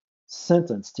single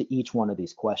sentence to each one of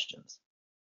these questions.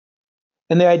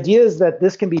 And the idea is that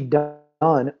this can be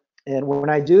done. And when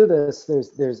I do this,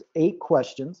 there's 8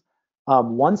 questions,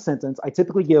 1 sentence. I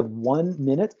typically give 1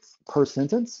 minute per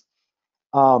sentence.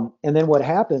 And then what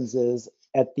happens is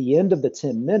at the end of the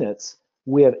 10 minutes,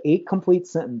 we have 8 complete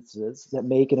sentences that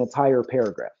make an entire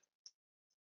paragraph.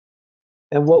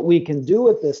 And what we can do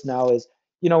with this now is,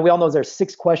 we all know there's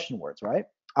 6 question words, right?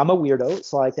 I'm a weirdo,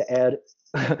 so I like to add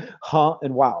huh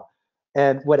and wow.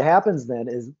 And what happens then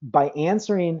is by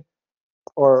answering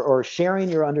or sharing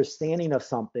your understanding of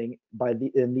something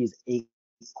in these 8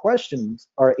 questions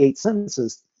or 8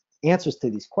 sentences, answers to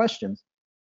these questions,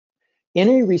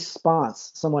 any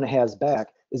response someone has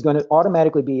back is going to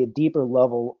automatically be a deeper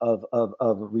level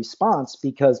of response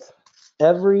because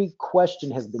every question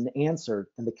has been answered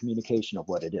in the communication of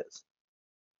what it is.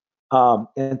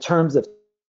 In terms of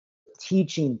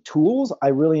teaching tools, I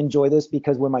really enjoy this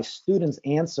because when my students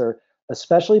answer,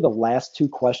 especially the last 2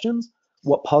 questions,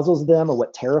 what puzzles them or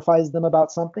what terrifies them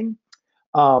about something,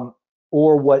 or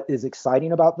what is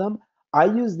exciting about them, I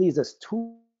use these as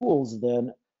tools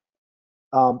then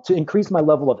to increase my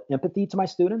level of empathy to my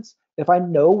students. If I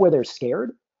know where they're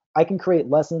scared, I can create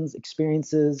lessons,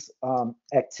 experiences,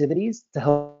 activities to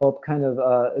help kind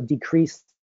of decrease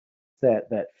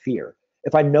that fear.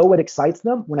 If I know what excites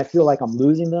them, when I feel like I'm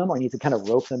losing them or I need to kind of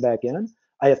rope them back in,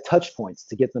 I have touch points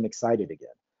to get them excited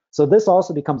again. So this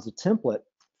also becomes a template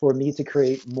for me to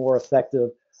create more effective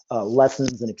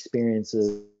lessons and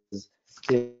experiences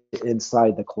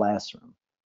inside the classroom.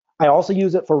 I also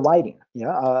use it for writing.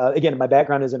 Again, my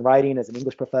background is in writing as an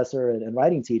English professor and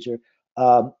writing teacher.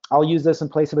 I'll use this in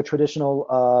place of a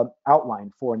traditional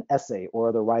outline for an essay or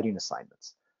other writing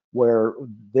assignments, where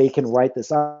they can write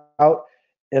this out,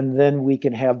 and then we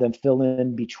can have them fill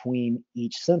in between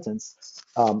each sentence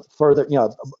further,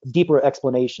 deeper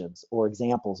explanations or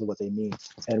examples of what they mean,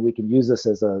 and we can use this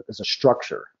as a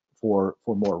structure for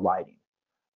more writing.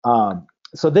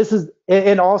 So this is,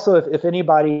 and also if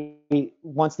anybody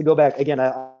wants to go back, again,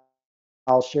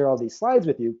 I'll share all these slides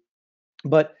with you,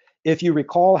 but if you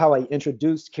recall how I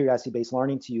introduced curiosity-based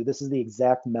learning to you, this is the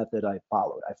exact method I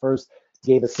followed. I first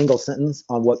gave a single sentence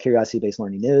on what curiosity-based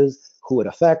learning is, who it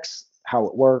affects, how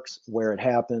it works, where it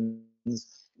happens,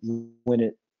 when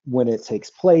it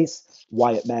takes place,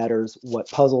 why it matters, what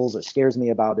puzzles or scares me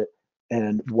about it,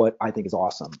 and what I think is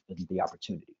awesome in the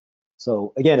opportunity.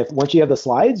 So again, once you have the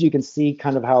slides, you can see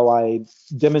kind of how I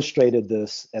demonstrated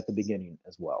this at the beginning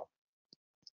as well.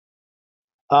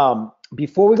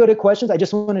 Before we go to questions, I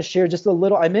just want to share just a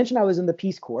little. I mentioned I was in the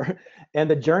Peace Corps, and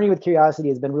the journey with curiosity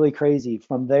has been really crazy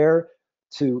from there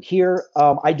to here.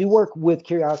 I do work with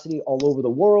curiosity all over the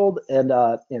world and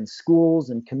in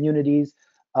schools and communities.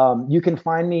 You can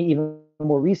find me even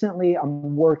more recently.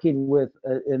 I'm working with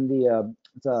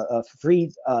it's a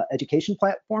free education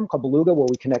platform called Beluga, where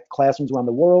we connect classrooms around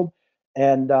the world.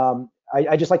 And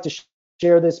I just like to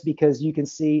share this because you can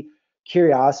see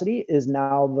curiosity is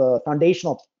now the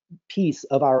foundational piece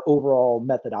of our overall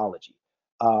methodology.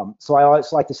 So I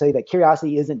always like to say that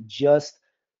curiosity isn't just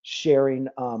sharing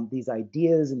these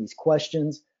ideas and these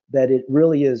questions, that it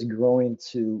really is growing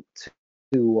to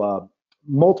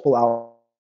multiple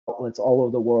outlets all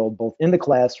over the world, both in the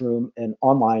classroom and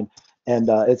online. And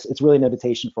it's really an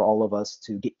invitation for all of us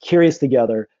to get curious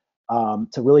together,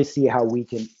 to really see how we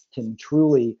can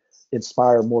truly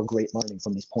inspire more great learning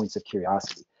from these points of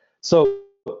curiosity. So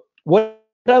what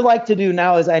I like to do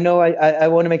now is, I know I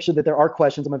want to make sure that there are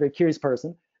questions. I'm a very curious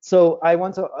person. So I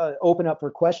want to open up for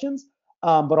questions,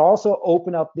 but also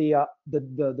open up the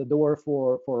door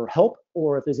for help,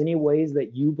 or if there's any ways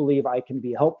that you believe I can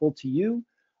be helpful to you,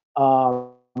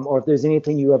 or if there's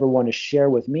anything you ever want to share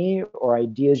with me or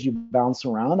ideas you bounce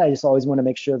around. I just always want to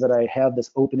make sure that I have this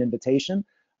open invitation.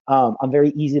 I'm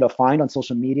very easy to find on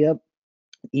social media,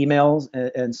 emails,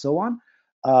 and so on.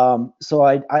 So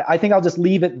I think I'll just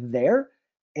leave it there.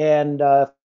 And if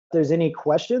there's any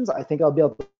questions, I think I'll be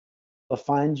able to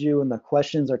find you in the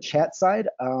questions or chat side.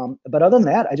 But other than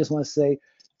that, I just want to say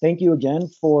thank you again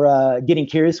for getting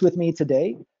curious with me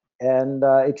today, and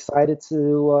excited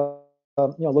to,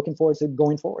 looking forward to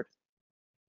going forward.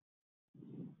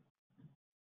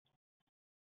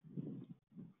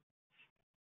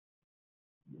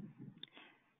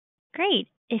 Great.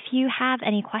 If you have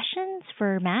any questions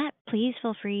for Matt, please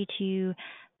feel free to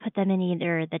put them in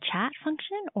either the chat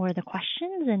function or the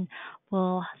questions, and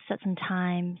we'll set some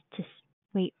time to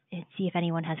wait and see if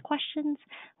anyone has questions.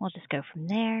 We'll just go from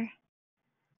there.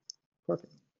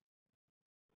 Perfect.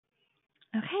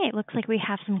 Okay, it looks like we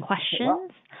have some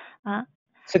questions. Wow.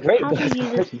 It's a great How to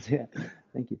use questions. Yeah,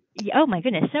 thank you. Oh my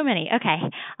goodness, so many. Okay,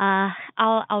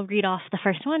 I'll read off the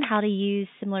first one. How to use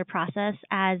similar process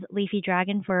as Leafy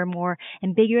Dragon for more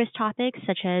ambiguous topics,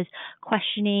 such as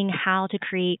questioning how to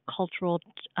create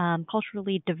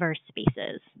culturally diverse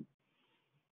spaces.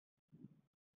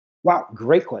 Wow,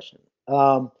 great question.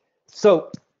 And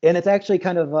it's actually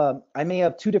kind of, I may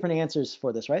have two different answers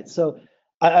for this, right? So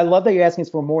I love that you're asking us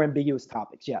for more ambiguous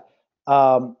topics. Yeah.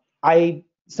 I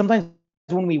sometimes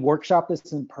when we workshop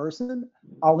this in person,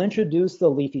 I'll introduce the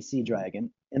leafy sea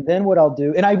dragon. And then what I'll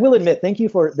do, and I will admit, thank you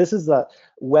for, this is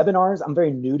webinars. I'm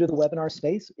very new to the webinar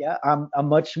space. Yeah, I'm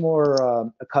much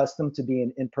more accustomed to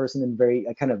being in person and very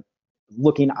kind of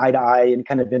looking eye to eye and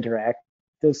kind of interactive.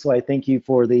 So I thank you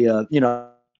for the,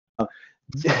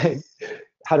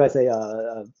 how do I say,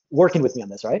 working with me on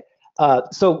this, right?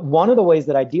 So one of the ways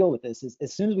that I deal with this is,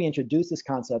 as soon as we introduce this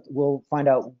concept, we'll find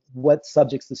out what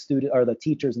subjects the student or the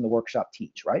teachers in the workshop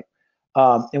teach, right?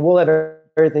 And we'll have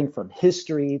everything from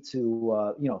history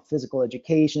to physical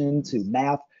education to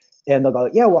math, and they'll go,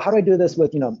 yeah, well, how do I do this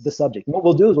with the subject? And what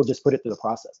we'll do is we'll just put it through the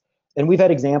process. And we've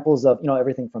had examples of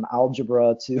everything from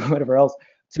algebra to whatever else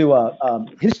to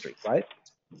history, right?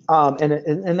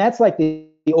 And that's like the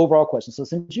overall question. So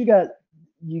since you got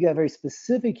very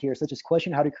specific here, such as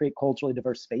question how to create culturally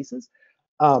diverse spaces,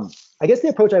 I guess the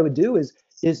approach I would do is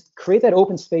create that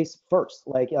open space first.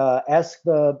 Like ask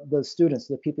the students,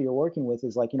 the people you're working with,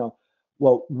 is like,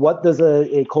 well, what does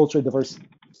a culturally diverse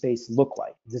space look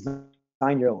like? Design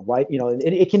your own, right?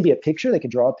 It can be a picture. They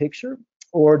can draw a picture,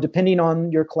 or depending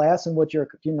on your class and what you're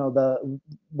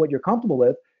what you're comfortable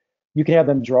with, you can have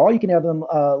them draw. You can have them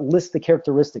list the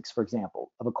characteristics, for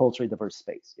example, of a culturally diverse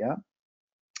space. Yeah.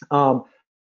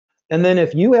 And then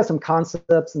if you have some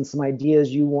concepts and some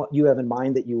ideas you have in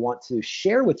mind that you want to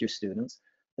share with your students,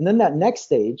 and then that next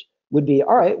stage would be,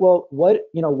 all right, well, what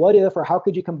if, or how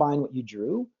could you combine what you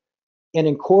drew and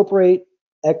incorporate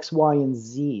X, Y, and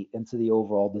Z into the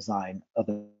overall design of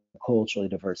a culturally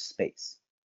diverse space?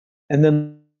 And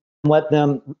then let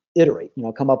them iterate,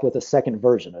 come up with a second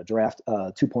version, a draft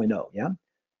 2.0, yeah?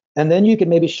 And then you can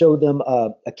maybe show them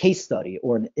a case study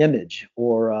or an image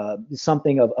or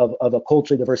something of a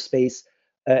culturally diverse space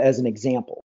as an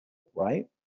example, right?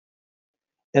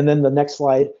 And then the next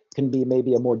slide can be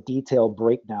maybe a more detailed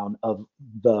breakdown of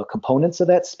the components of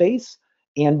that space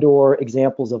and or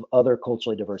examples of other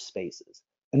culturally diverse spaces.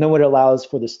 And then what it allows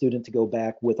for the student to go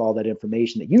back with all that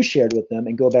information that you shared with them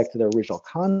and go back to their original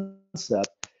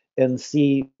concept and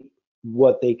see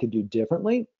what they could do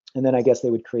differently. And then I guess they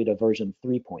would create a version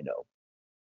 3.0,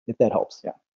 if that helps.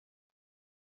 Yeah.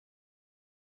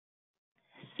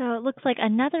 So it looks like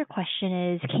another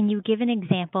question is, can you give an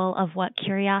example of what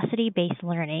curiosity-based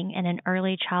learning in an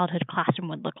early childhood classroom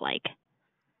would look like?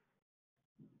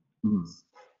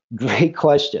 Great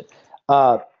question.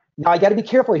 Now I got to be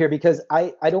careful here because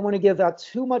I don't want to give out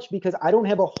too much because I don't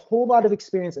have a whole lot of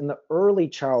experience in the early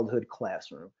childhood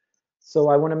classroom. So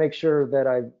I want to make sure that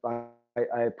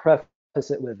I preface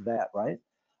it with that, right?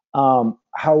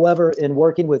 However, in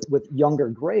working with younger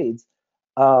grades,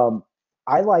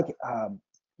 I like,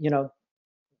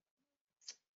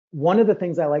 one of the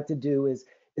things I like to do is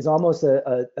almost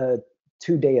a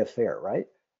 2-day affair, right?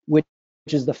 Which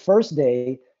is the first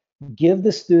day give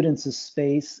the students a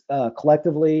space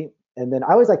collectively, and then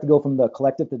I always like to go from the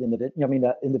collective to the individual. I mean,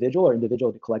 the individual or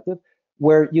individual to collective,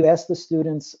 where you ask the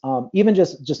students, even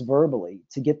just verbally,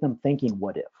 to get them thinking,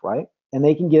 "What if?" Right? And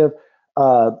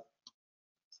uh,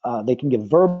 they can give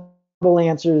verbal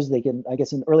answers. They can, I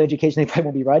guess, in early education, they probably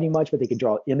won't be writing much, but they can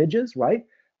draw images, right?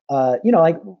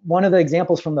 Like one of the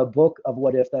examples from the book of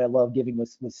what if that I love giving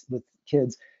with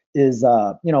kids is,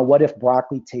 what if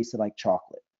broccoli tasted like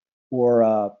chocolate,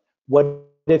 or what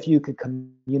if you could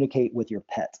communicate with your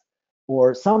pet,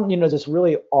 or some, just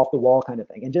really off the wall kind of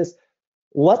thing, and just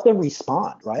let them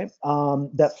respond, right?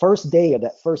 That first day, or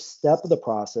that first step of the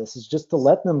process, is just to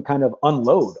let them kind of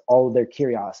unload all of their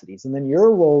curiosities. And then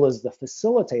your role as the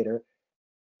facilitator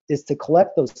is to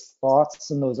collect those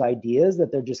thoughts and those ideas that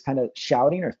they're just kind of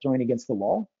shouting or throwing against the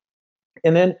wall.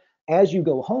 And then as you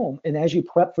go home and as you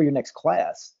prep for your next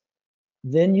class,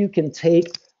 then you can take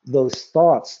those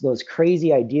thoughts, those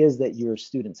crazy ideas that your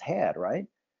students had, right?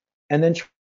 And then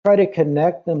try to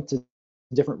connect them to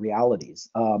different realities.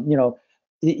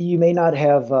 You may not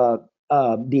have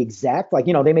the exact, like,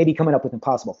 they may be coming up with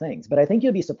impossible things, but I think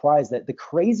you'll be surprised that the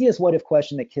craziest what if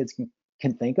question that kids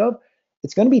can think of,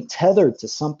 it's going to be tethered to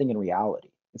something in reality.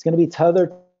 It's going to be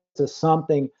tethered to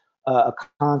something, a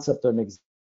concept or an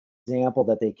example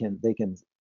that they can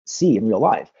see in real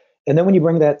life. And then when you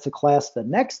bring that to class the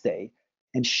next day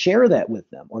and share that with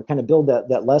them, or kind of build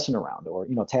that lesson around, or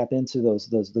tap into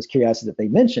those curiosities that they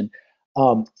mentioned,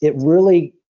 it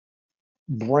really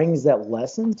brings that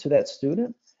lesson to that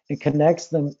student and connects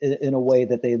them in a way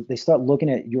that they start looking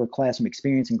at your classroom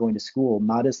experience and going to school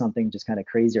not as something just kind of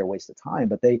crazy or waste of time,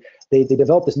 but they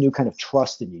develop this new kind of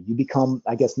trust in you. You become,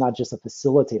 I guess, not just a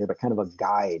facilitator, but kind of a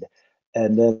guide.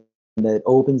 And then that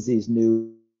opens these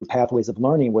new pathways of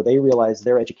learning where they realize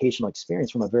their educational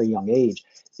experience from a very young age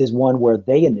is one where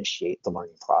they initiate the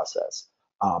learning process.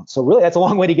 So really, that's a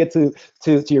long way to get to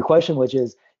your question, which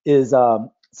is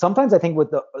sometimes I think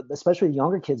with especially the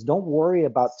younger kids, don't worry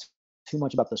about too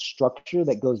much about the structure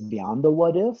that goes beyond the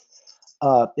what if.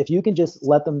 If you can just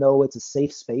let them know it's a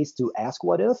safe space to ask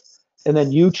what if, and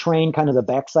then you train kind of the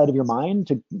backside of your mind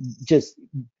to just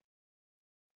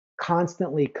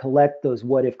constantly collect those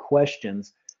what if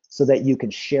questions so that you can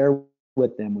share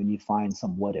with them when you find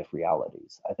some what if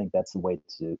realities. I think that's the way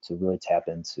to really tap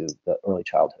into the early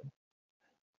childhood.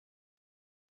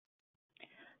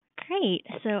 Great.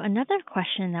 So another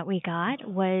question that we got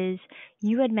was,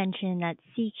 you had mentioned that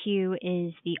CQ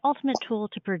is the ultimate tool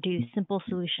to produce simple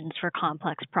solutions for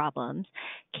complex problems.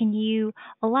 Can you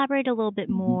elaborate a little bit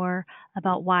more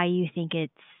about why you think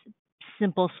it's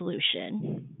simple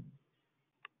solution?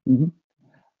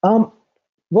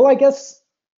 Well, I guess,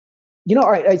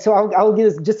 all right, so I'll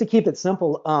give, just to keep it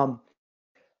simple.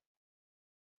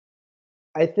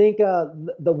 I think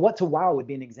the what to wow would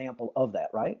be an example of that,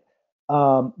 right?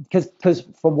 Because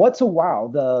from what to wow,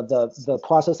 the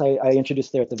process I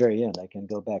introduced there at the very end, I can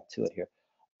go back to it here.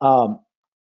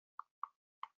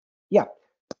 Yeah.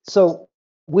 So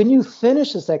when you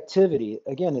finish this activity,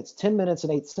 again, it's 10 minutes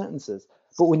and 8 sentences.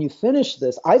 But when you finish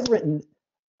this, I've written,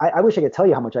 I wish I could tell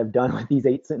you how much I've done with these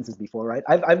 8 sentences before, right?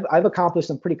 I've accomplished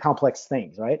some pretty complex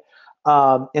things, right?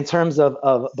 In terms of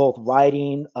both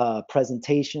writing,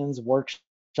 presentations,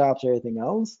 workshops, everything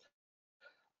else.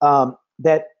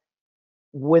 That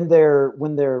when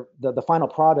the final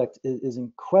product is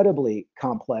incredibly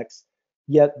complex,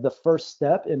 yet the first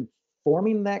step in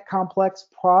forming that complex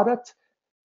product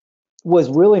was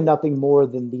really nothing more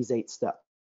than these 8 steps.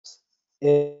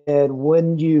 And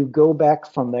when you go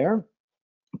back from there,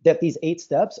 that these 8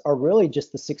 steps are really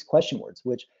just the 6 question words,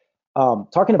 which,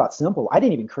 talking about simple, I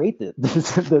didn't even create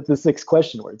the 6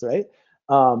 question words, right?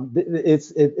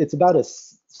 It's about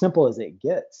as simple as it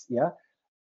gets, yeah.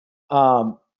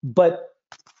 But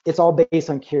it's all based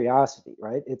on curiosity,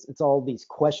 right? It's all these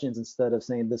questions. Instead of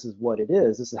saying this is what it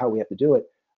is, this is how we have to do it.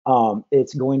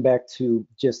 It's going back to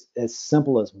just as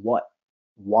simple as what,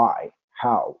 why,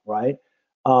 how, right?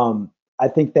 I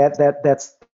think that's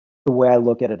the way I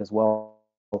look at it as well.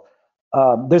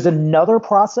 There's another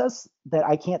process that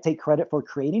I can't take credit for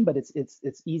creating, but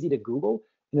it's easy to Google,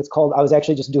 and it's called. I was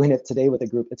actually just doing it today with a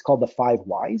group. It's called the 5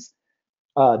 whys.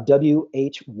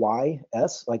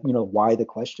 WHYS, like, why the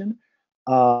question.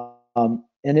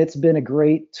 And it's been a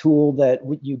great tool that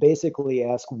you basically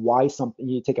ask why something.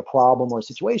 You take a problem or a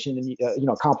situation, and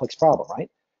a complex problem, right?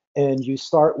 And you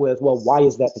start with, well, why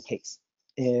is that the case?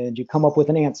 And you come up with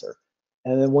an answer.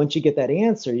 And then once you get that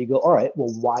answer, you go, all right,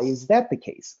 well, why is that the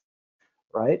case?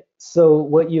 Right? So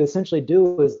what you essentially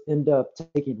do is end up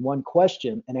taking one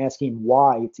question and asking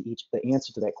why to the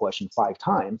answer to that question 5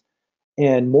 times.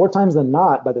 And more times than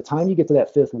not, by the time you get to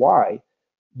that 5th why,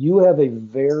 you have a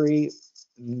very,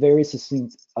 very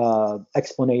succinct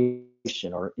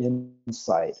explanation or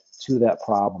insight to that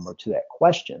problem or to that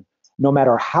question, no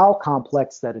matter how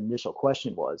complex that initial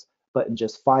question was. But in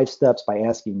just 5 steps, by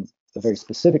asking the very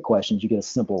specific questions, you get a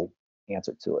simple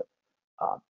answer to it.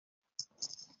 Um,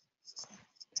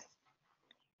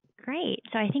 Great.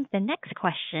 So I think the next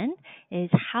question is,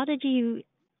 how did you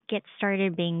get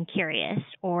started being curious,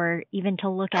 or even to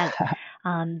look at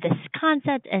this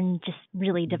concept and just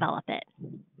really develop it?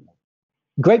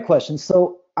 Great question.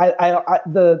 So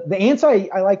the answer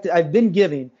I like to, I've been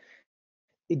giving,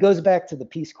 it goes back to the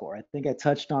Peace Corps. I think I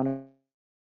touched on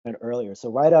it earlier. So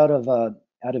right out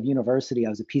of university, I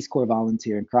was a Peace Corps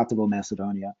volunteer in Kosovo,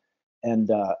 Macedonia,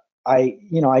 and I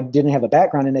didn't have a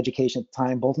background in education at the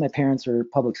time. Both my parents were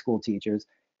public school teachers,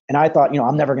 and I thought,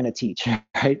 I'm never going to teach,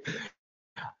 right?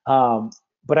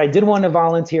 But I did want to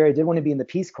volunteer. I did want to be in the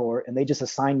Peace Corps, and they just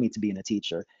assigned me to being a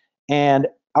teacher. And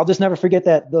I'll just never forget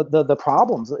that the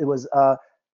problems. It was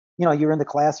you're in the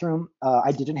classroom.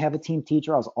 I didn't have a team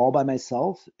teacher. I was all by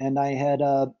myself, and I had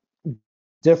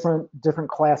different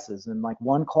classes. In like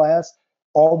one class,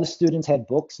 all the students had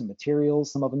books and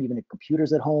materials. Some of them even had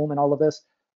computers at home and all of this.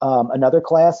 Another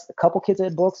class, a couple kids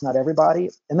had books, not everybody.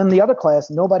 And then the other class,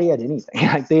 nobody had anything.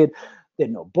 Like they had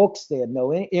no books, they had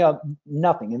no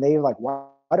nothing. And they were like, why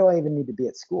do I even need to be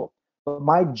at school? But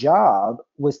my job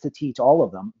was to teach all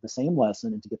of them the same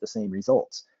lesson and to get the same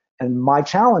results. And my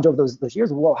challenge over those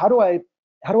years, well, how do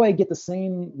I get the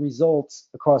same results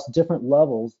across different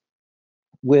levels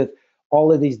with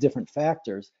all of these different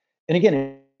factors? And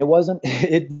again, it wasn't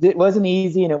it wasn't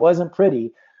easy and it wasn't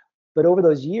pretty. But over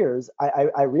those years,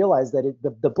 I realized that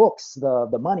the books,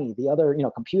 the money, the other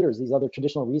computers, these other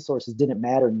traditional resources didn't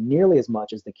matter nearly as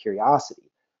much as the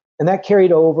curiosity. And that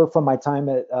carried over from my time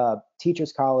at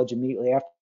Teachers College immediately after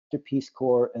Peace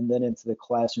Corps, and then into the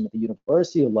classroom at the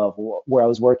university level, where I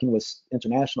was working with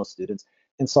international students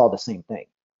and saw the same thing.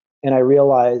 And I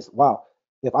realized, wow,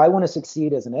 if I want to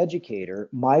succeed as an educator,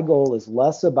 my goal is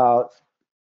less about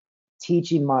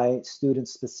teaching my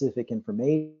students specific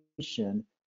information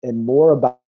and more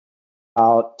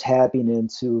about tapping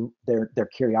into their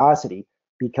curiosity.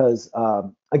 Because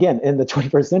again, in the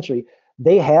 21st century,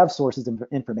 they have sources of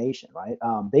information, right?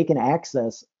 They can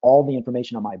access all the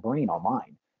information on my brain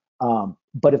online.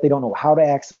 But if they don't know how to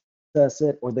access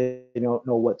it, or they don't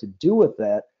know what to do with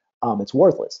that, it's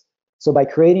worthless. So by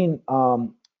creating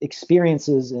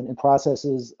experiences and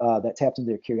processes that tapped into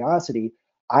their curiosity,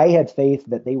 I had faith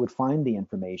that they would find the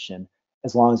information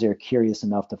as long as they're curious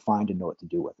enough to find and know what to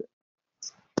do with it.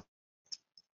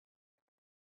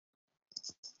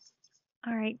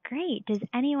 All right, great. Does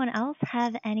anyone else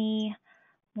have any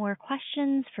more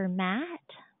questions for Matt?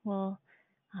 We'll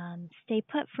stay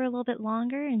put for a little bit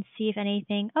longer and see if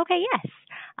anything. Okay, yes.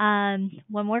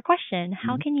 One more question.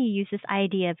 How can you use this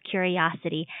idea of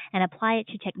curiosity and apply it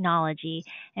to technology,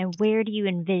 and where do you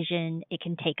envision it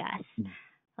can take us?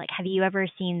 Like, have you ever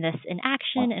seen this in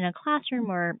action in a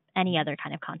classroom or any other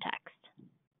kind of context?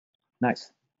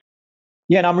 Nice.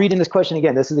 Yeah, and I'm reading this question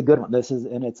again. This is a good one. It's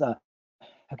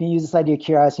how can you use this idea of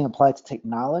curiosity and apply it to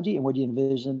technology, and what do you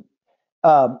envision?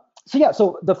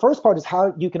 So the first part is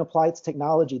how you can apply it to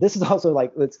technology. This is also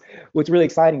like what's really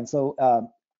exciting. So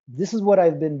this is what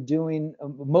I've been doing.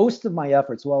 Most of my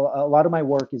efforts, well, a lot of my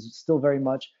work is still very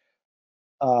much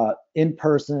in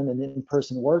person and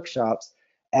in-person workshops.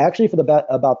 Actually, for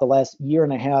about the last year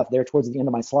and a half, there towards the end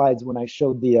of my slides, when I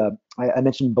showed I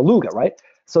mentioned Beluga, right?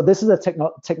 So this is a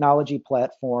technology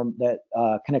platform that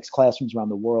connects classrooms around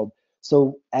the world.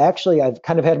 So actually, I've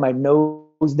kind of had my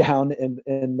nose down in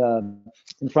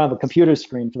front of a computer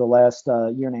screen for the last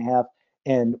year and a half,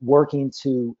 and working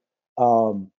to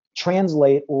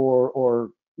translate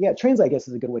translate, I guess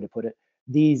is a good way to put it,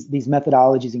 these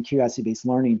methodologies in curiosity-based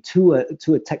learning to a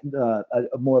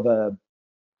more of a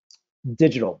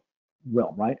digital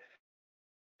realm, right?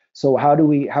 So how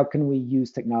can we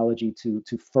use technology to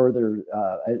further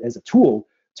as a tool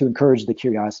to encourage the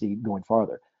curiosity going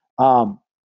farther?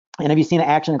 And have you seen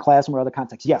action in classroom or other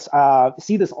contexts? Yes,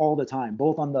 see this all the time,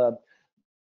 both on the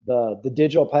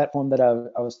digital platform that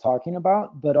I was talking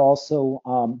about, but also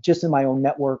just in my own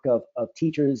network of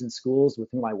teachers and schools with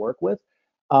whom I work with.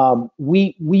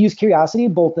 We use curiosity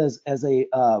both as a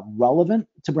relevant,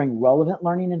 to bring relevant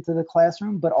learning into the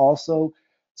classroom, but also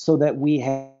so that we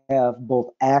have both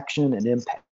action and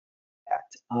impact.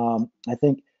 I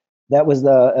think that was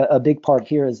a big part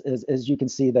here, as you can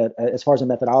see that as far as a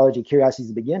methodology, curiosity is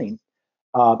the beginning,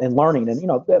 and learning,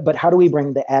 and but how do we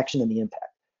bring the action and the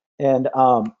impact? And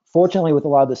fortunately, with a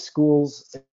lot of the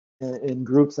schools and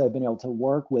groups I've been able to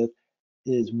work with,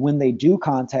 when they do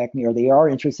contact me or they are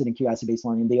interested in curiosity-based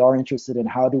learning, they are interested in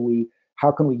how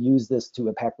can we use this to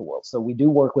impact the world. So we do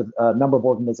work with a number of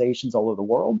organizations all over the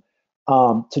world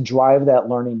to drive that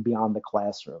learning beyond the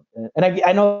classroom. And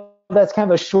I know that's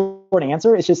kind of a short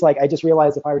answer. It's just like, I just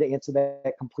realized if I were to answer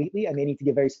that completely, I may need to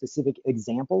give very specific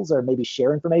examples or maybe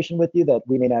share information with you that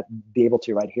we may not be able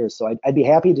to right here. So I'd be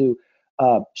happy to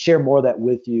share more of that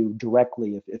with you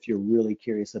directly if you're really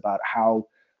curious about how,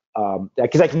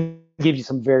 because I can give you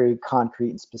some very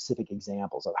concrete and specific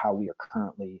examples of how we are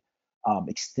currently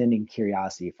extending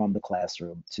curiosity from the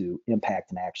classroom to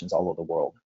impact and actions all over the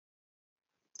world.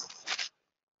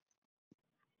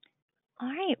 All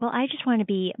right. Well, I just want to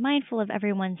be mindful of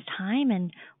everyone's time,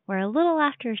 and we're a little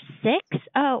after 6.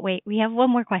 Oh, wait, we have one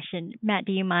more question. Matt,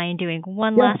 do you mind doing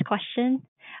one last question?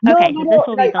 No, okay, no, so this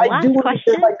will be the I last do want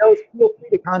question. to share my notes. Feel free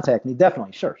to contact me.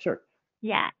 Definitely. Sure.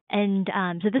 Yeah, and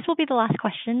so this will be the last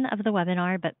question of the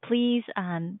webinar, but please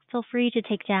feel free to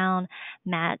take down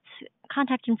Matt's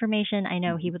contact information. I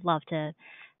know he would love to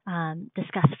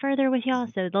discuss further with y'all.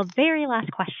 So the very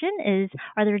last question is,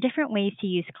 are there different ways to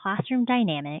use classroom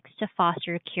dynamics to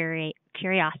foster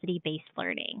curiosity-based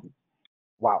learning?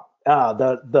 Wow.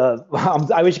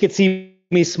 I wish you could see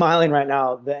me smiling right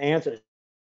now. The answer is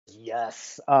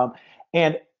yes.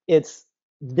 And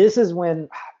this is when,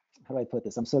 how do I put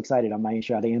this? I'm so excited. I'm not even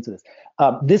sure how to answer this.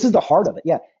 This is the heart of it.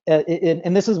 Yeah.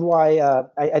 And this is why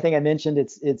I think I mentioned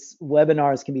it's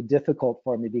webinars can be difficult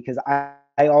for me because I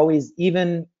always,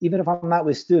 even if I'm not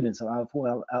with students,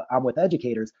 I'm with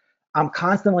educators, I'm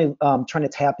constantly trying to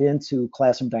tap into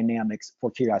classroom dynamics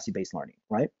for curiosity-based learning,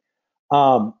 right?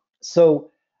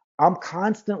 So I'm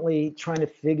constantly trying to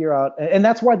figure out, and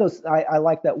that's why I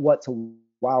like that what to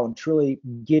wow and truly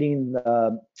getting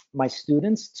my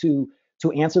students to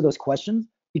answer those questions,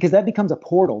 because that becomes a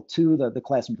portal to the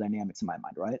classroom dynamics in my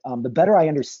mind, right? The better I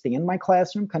understand my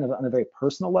classroom, kind of on a very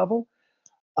personal level,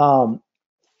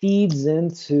 feeds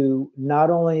into not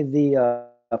only the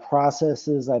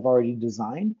processes I've already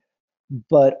designed,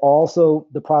 but also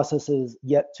the processes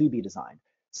yet to be designed.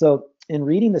 So in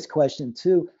reading this question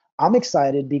too, I'm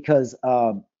excited because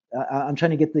I'm trying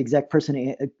to get the exact person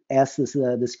to ask this,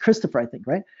 this Christopher, I think,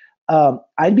 right?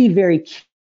 I'd be very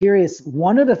curious.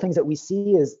 One of the things that we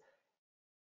see is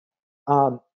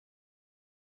the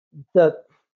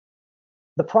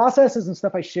processes and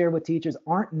stuff I share with teachers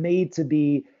aren't made to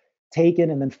be taken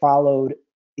and then followed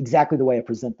exactly the way I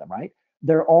present them, right?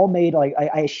 They're all made, like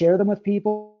I share them with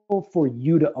people for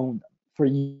you to own them, for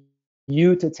you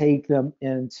to take them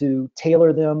and to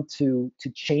tailor them, to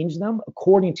change them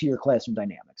according to your classroom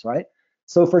dynamics, right?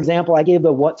 So for example, I gave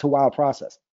the what to wow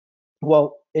process.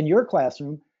 Well, in your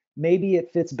classroom, maybe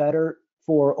it fits better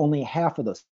for only half of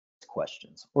those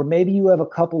questions, or maybe you have a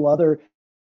couple other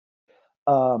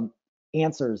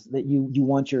answers that you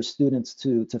want your students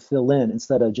to fill in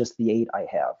instead of just the 8 I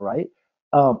have, right?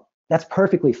 That's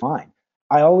perfectly fine.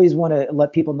 I always want to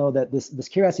let people know that this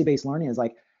curiosity-based learning is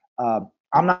like,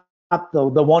 I'm not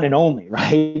the one and only,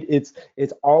 right? It's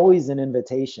always an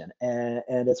invitation, and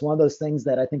it's one of those things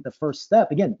that I think the first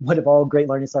step, again, what if all great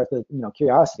learning starts with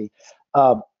curiosity?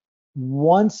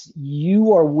 Once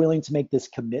you are willing to make this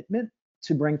commitment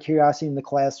to bring curiosity in the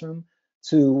classroom,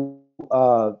 to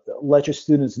let your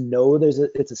students know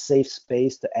it's a safe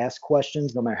space to ask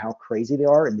questions, no matter how crazy they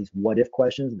are, and these what if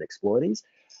questions, and explore these.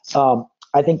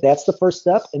 I think that's the first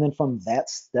step, and then from that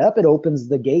step, it opens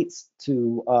the gates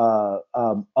to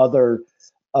other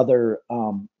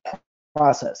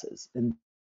processes, and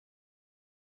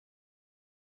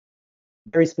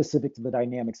very specific to the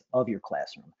dynamics of your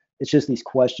classroom. It's just these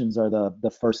questions are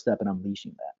the first step in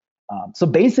unleashing that. So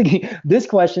basically, this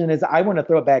question is, I want to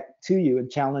throw it back to you and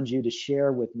challenge you to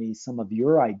share with me some of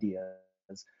your ideas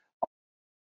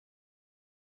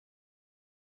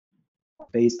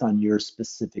based on your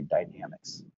specific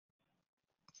dynamics.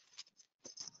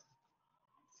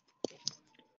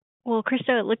 Well,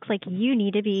 Christo, it looks like you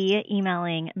need to be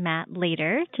emailing Matt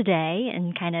later today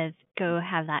and kind of go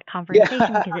have that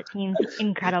conversation because it seems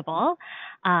incredible.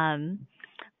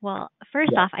 Well,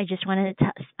 first off, I just wanted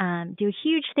to do a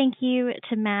huge thank you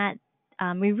to Matt.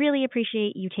 We really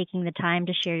appreciate you taking the time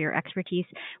to share your expertise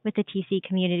with the TC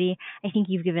community. I think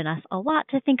you've given us a lot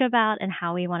to think about and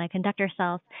how we want to conduct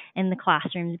ourselves in the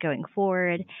classrooms going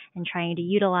forward and trying to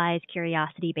utilize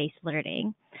curiosity-based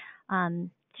learning.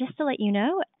 Just to let you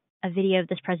know, a video of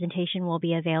this presentation will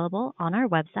be available on our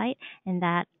website, and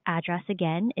that address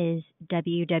again is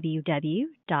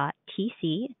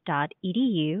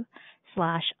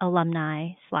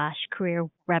www.tc.edu/alumni/career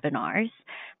webinars.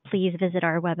 Please visit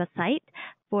our website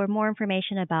for more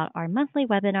information about our monthly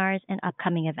webinars and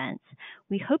upcoming events.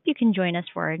 We hope you can join us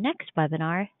for our next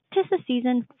webinar, "'Tis the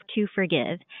Season to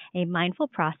Forgive, a Mindful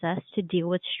Process to Deal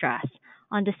with Stress,"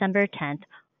 on December 10th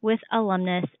with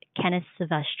alumnus Kenneth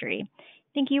Silvestri.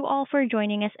 Thank you all for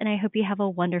joining us, and I hope you have a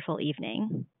wonderful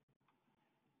evening.